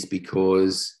 is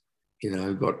because,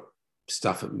 I've got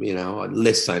stuff,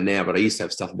 less so now, but I used to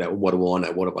have stuff about what do I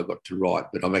know? What have I got to write?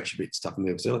 But I've actually written stuff and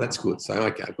people say, oh, that's good. So,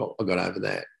 okay, I got over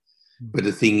that. But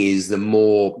the thing is, the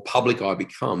more public I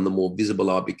become, the more visible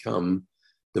I become,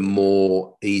 the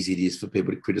more easy it is for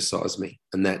people to criticize me.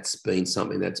 And that's been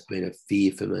something that's been a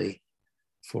fear for me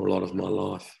for a lot of my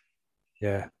life.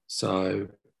 Yeah. So,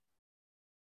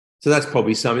 so that's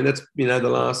probably something that's, the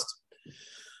last,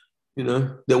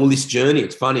 this journey.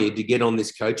 It's funny to get on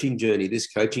this coaching journey. This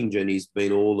coaching journey has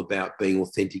been all about being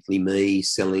authentically me,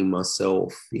 selling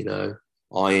myself.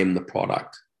 I am the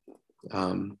product.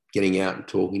 Getting out and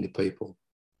talking to people,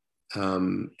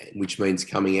 which means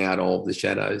coming out of the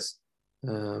shadows.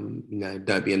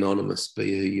 Don't be anonymous, be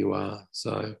who you are.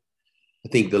 So I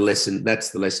think that's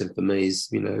the lesson for me is,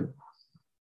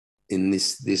 in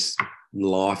this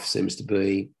life seems to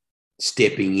be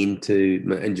stepping into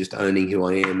and just owning who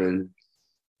I am. And,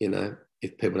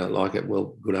 if people don't like it,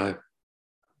 well, good day.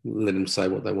 Let them say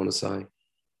what they want to say.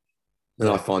 And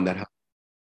I Yeah. find that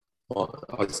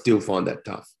I still find that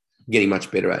tough. I'm getting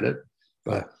much better at it, Yeah.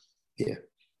 but yeah,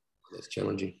 that's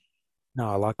challenging. No,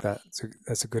 I like that.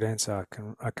 That's a good answer.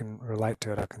 I can relate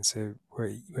to it. I can see where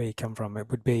you come from. It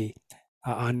would be,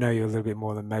 I know you a little bit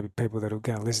more than maybe people that are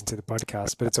going to listen to the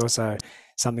podcast, but it's also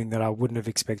something that I wouldn't have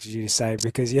expected you to say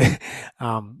because you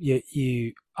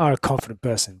are a confident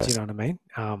person. Do you know what I mean?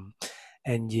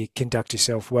 And you conduct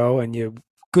yourself well, and you're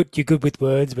good. You're good with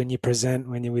words when you present,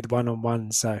 when you're with one on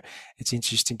one. So it's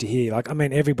interesting to hear. Like, I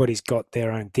mean, everybody's got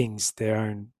their own things, their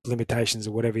own limitations,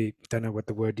 or whatever. You don't know what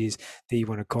the word is that you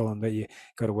want to call them that you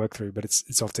got to work through. But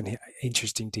it's often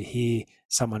interesting to hear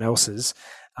someone else's,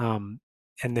 and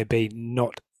there be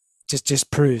not just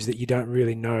proves that you don't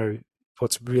really know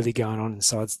what's really going on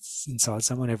inside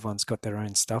someone. Everyone's got their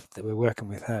own stuff that we're working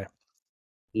with. Hey.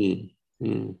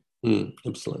 Mm,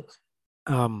 absolutely.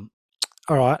 Um,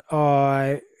 all right.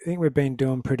 I think we've been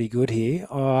doing pretty good here.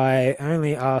 I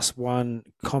only asked one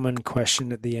common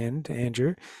question at the end,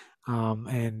 Andrew,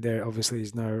 and there obviously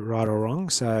is no right or wrong.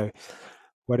 So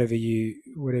however you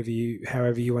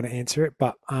want to answer it.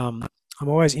 But I'm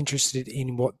always interested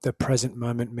in what the present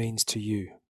moment means to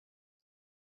you.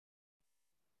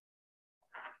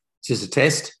 It's just a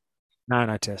test. No,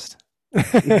 no test.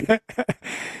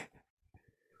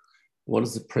 What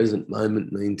does the present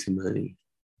moment mean to me?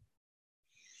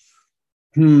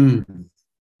 Hmm.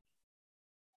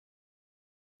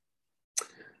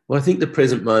 Well, I think the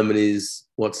present moment is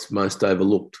what's most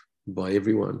overlooked by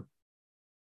everyone.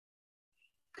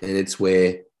 And it's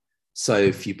where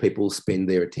so few people spend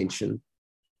their attention,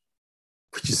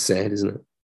 which is sad, isn't it?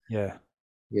 Yeah.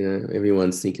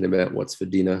 Everyone's thinking about what's for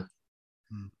dinner,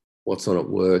 Mm. what's on at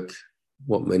work,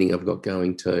 what meeting I've got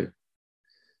going to.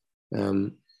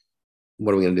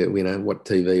 What are we going to do? What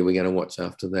TV are we going to watch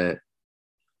after that?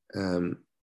 Um,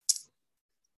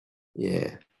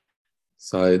 yeah.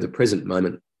 So the present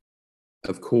moment,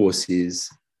 of course, is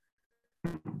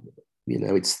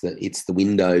it's the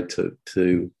window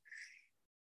to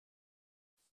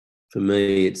for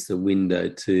me, it's the window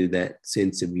to that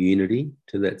sense of unity,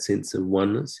 to that sense of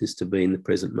oneness, is to be in the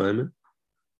present moment.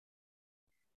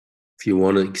 If you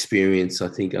want to experience, I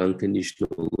think,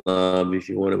 unconditional love, if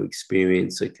you want to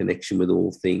experience a connection with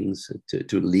all things,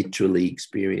 to literally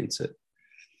experience it,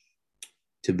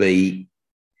 to be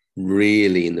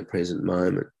really in the present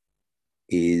moment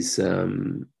is a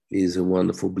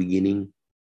wonderful beginning,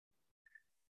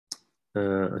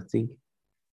 I think.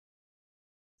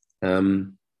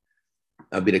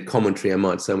 A bit of commentary, I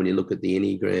might say, when you look at the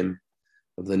Enneagram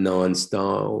of the 9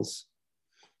 styles,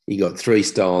 you got 3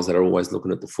 styles that are always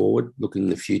looking at the forward, looking in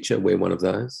the future. We're one of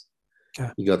those.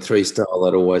 Okay. You got 3 styles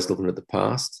that are always looking at the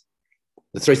past.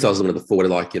 The 3 styles looking at the forward are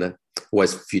like,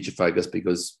 always future focused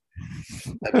because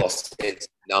they've lost sense of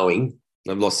knowing.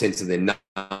 They've lost sense of their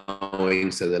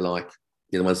knowing. So they're like,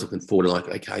 the ones looking forward are like,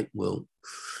 okay, well,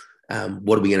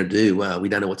 what are we going to do? Well, we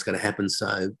don't know what's going to happen.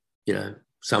 So,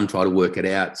 some try to work it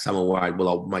out. Some are worried, well,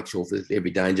 I'll make sure for every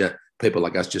danger. People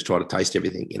like us just try to taste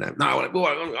everything. No, I won't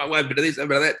do this, I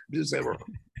won't do that.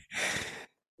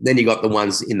 Then you got the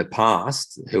ones in the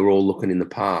past who are all looking in the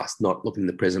past, not looking in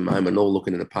the present moment, all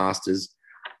looking in the past as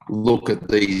look at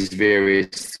these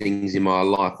various things in my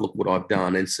life, look what I've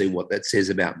done and see what that says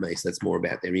about me. So that's more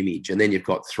about their image. And then you've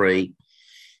got 3,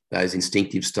 those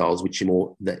instinctive styles, which are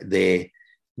more, they're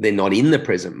not in the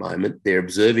present moment. They're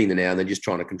observing the now and they're just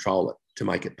trying to control it to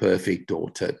make it perfect or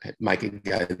to make it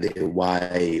go their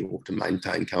way or to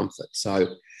maintain comfort.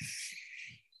 So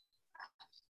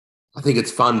I think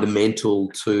it's fundamental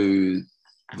to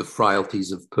the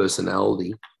frailties of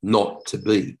personality not to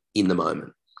be in the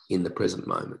moment, in the present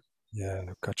moment. Yeah,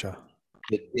 gotcha.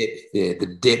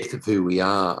 The depth of who we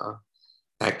are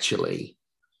actually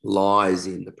lies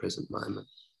in the present moment.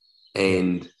 Yeah.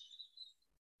 And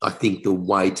I think the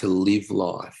way to live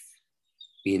life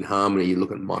in harmony, you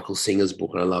look at Michael Singer's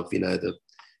book, and I love, the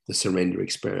Surrender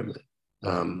Experiment.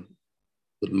 Yeah.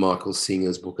 But Michael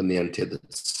Singer's book and the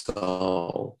Untethered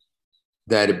Soul,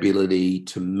 that ability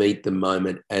to meet the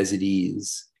moment as it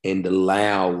is and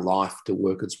allow life to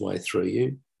work its way through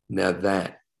you. Now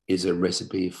that is a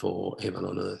recipe for heaven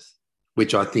on earth,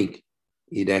 which I think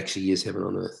it actually is heaven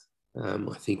on earth.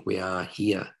 I think we are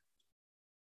here,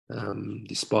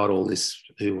 despite all this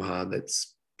hoo-ha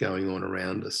that's going on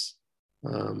around us,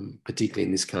 particularly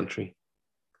in this country.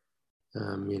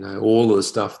 All of the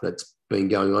stuff that's been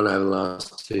going on over the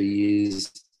last 2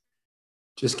 years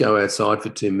Just go outside for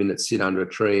 2 minutes, sit under a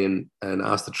tree and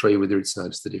ask the tree whether it's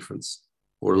noticed the difference,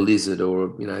 or a Yeah. lizard,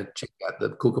 or, check out the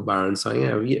kookaburra and say,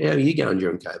 how are you going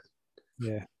during COVID?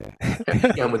 Yeah. How are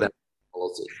you going with that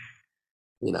policy?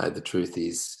 The truth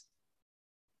is,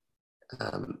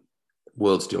 um,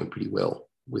 world's doing pretty well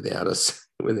without us,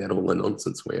 without all the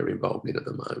nonsense we're involved in at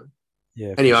the moment.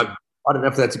 Yeah, for Anyway, sure. I don't know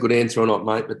if that's a good answer or not,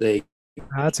 mate, but there you No,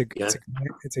 go. it's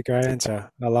a great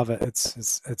answer. I love it.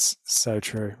 It's so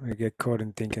true. We get caught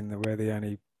in thinking that we're the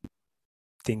only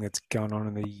thing that's going on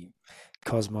in the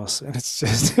cosmos, and it's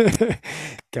just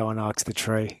go and ask the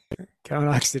tree. Go and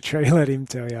ask the tree. Let him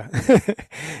tell you.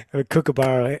 A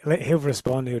kookaburra, he'll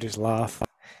respond. He'll just laugh.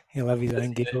 He'll have his That's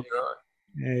own giggle. exactly right.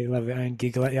 Yeah, he'll have his own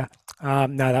giggle at you. No,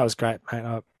 that was great, mate.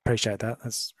 I appreciate that.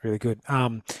 That's really good.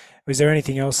 Was there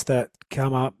anything else that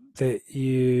come up that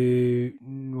you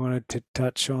wanted to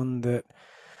touch on that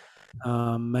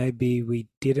maybe we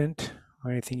didn't,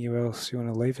 or anything else you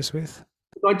want to leave us with?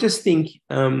 I just think,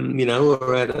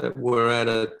 we're at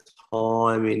a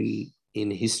time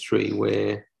in history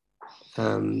where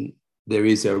there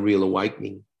is a real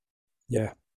awakening,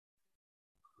 Yeah,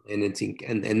 and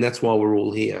and that's why we're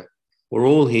all here. We're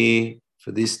all here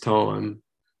for this time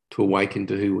to awaken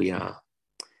to who we are,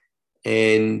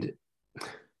 and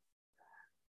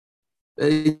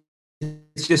it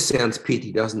just sounds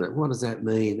petty, doesn't it? What does that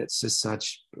mean? That's just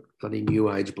such bloody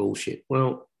new age bullshit.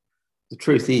 Well, the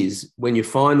truth is, when you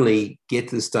finally get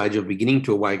to the stage of beginning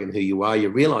to awaken who you are, you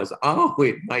realize, oh,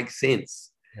 it makes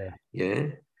sense. yeah, Yeah.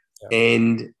 yeah,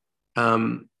 And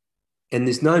um, and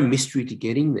there's no mystery to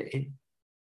getting there,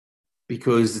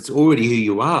 because it's already who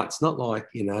you are. It's not like,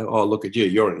 oh, look at you,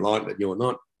 you're enlightened, you're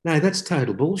not. No, that's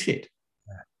total bullshit.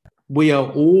 We are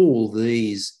all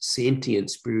these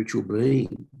sentient spiritual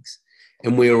beings,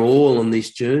 and we're all on this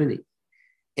journey.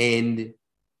 And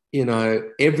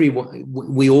everyone,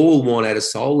 we all want at a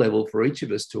soul level for each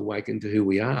of us to awaken to who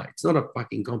we are. It's not a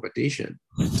fucking competition,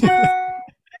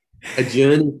 a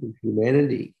journey for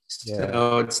humanity. yeah,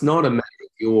 So it's not a matter of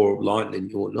you're enlightened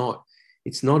and you're not.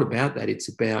 It's not about that. It's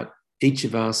about each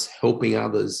of us helping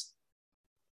others,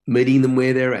 meeting them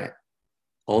where they're at yeah,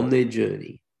 on their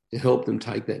journey to help them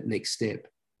take that next step.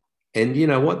 And you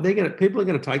know what? People are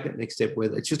going to take that next step.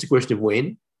 Whether it's just a question of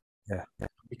when, yeah,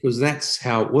 because that's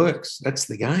how it works. That's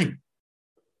the game.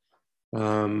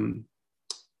 Um,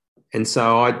 and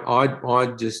so I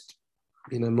just,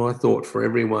 my thought for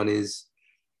everyone is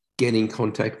get in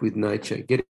contact with nature,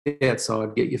 get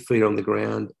outside, get your feet on the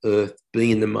ground, earth,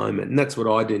 be in the moment. And that's what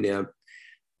I do now,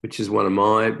 which is one of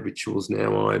my rituals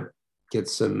now. I get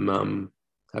have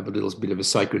a little bit of a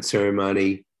sacred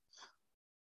ceremony,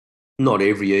 not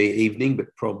every evening,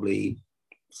 but probably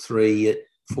 3-4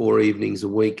 evenings a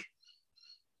week.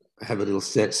 Have a little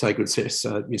sacred, just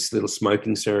a little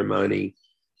smoking ceremony,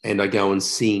 and I go and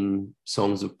sing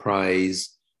songs of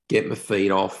praise, get my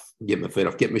shoes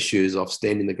off,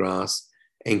 stand in the grass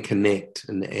and connect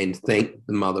and thank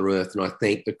the Mother Earth, and I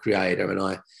thank the Creator, and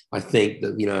I thank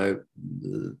the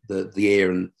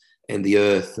air and the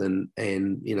earth and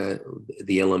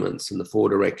the elements and the four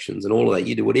directions and all of that.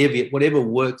 You do whatever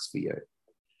works for you,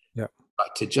 yeah,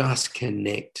 but to just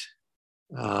connect,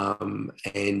 and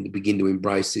begin to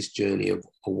embrace this journey of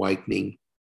awakening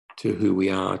to who we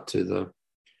are, to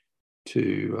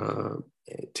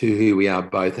who we are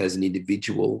both as an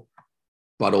individual,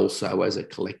 but also as a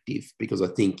collective. Because I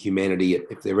think humanity,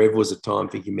 if there ever was a time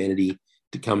for humanity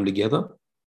to come together,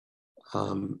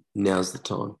 now's the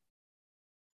time.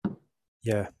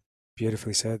 yeah.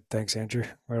 Beautifully said. Thanks, Andrew.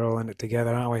 We're all in it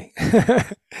together, aren't we? Whether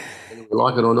we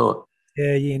like it or not.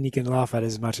 Yeah, yeah, and you can laugh at it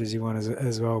as much as you want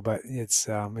as well, but it's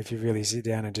if you really sit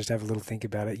down and just have a little think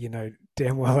about it, you know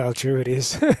damn well how true it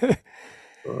is. Right.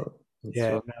 That's Yeah,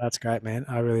 right. no, that's great, man.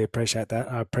 I really appreciate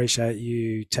that. I appreciate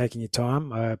you taking your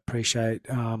time. I appreciate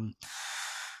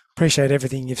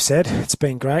everything you've said. It's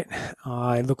been great.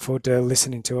 I look forward to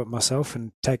listening to it myself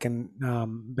and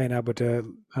being able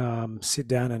to sit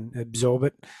down and absorb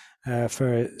it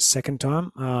for a second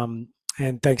time.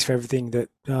 And thanks for everything that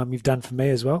you've done for me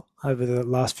as well over the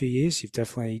last few years. You've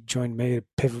definitely joined me at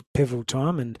a pivotal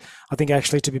time, and I think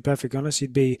actually, to be perfectly honest, you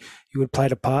would have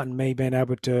played a part in me being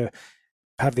able to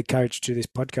have the courage to do this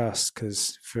podcast,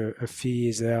 because for a few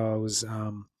years there I was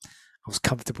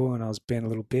comfortable and I was being a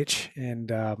little bitch, and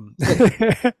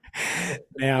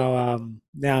now I'm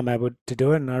able to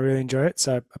do it and I really enjoy it,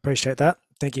 so I appreciate that.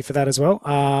 Thank you for that as well.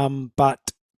 But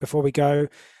before we go,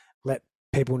 let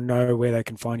people know where they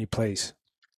can find you, please.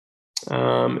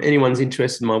 Anyone's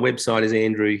interested, my website is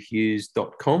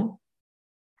andrewhughes.com,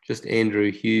 just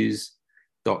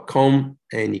andrewhughes.com,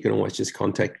 and you can always just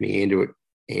contact me,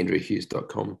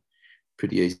 andrew@andrewhughes.com.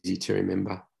 pretty easy to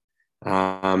remember.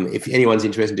 If anyone's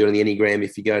interested in doing the Enneagram,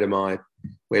 if you go to my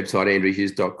website,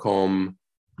 andrewhughes.com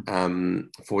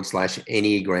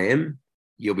 /Enneagram,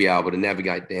 you'll be able to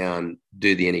navigate down,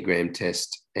 do the Enneagram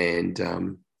test, and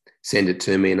send it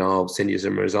to me, and I'll send you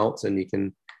some results, and you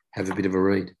can have a bit of a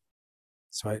read.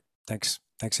 Sweet. Thanks,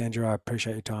 Andrew. I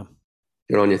appreciate your time.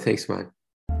 Good on you. Thanks, mate.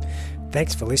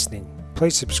 Thanks for listening.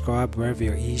 Please subscribe wherever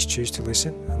your ears choose to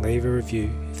listen, and leave a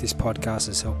review if this podcast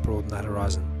has helped broaden that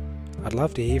horizon. I'd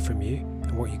love to hear from you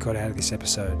and what you got out of this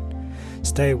episode.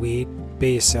 Stay weird,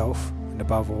 be yourself, and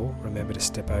above all, remember to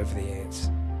step over the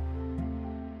ants.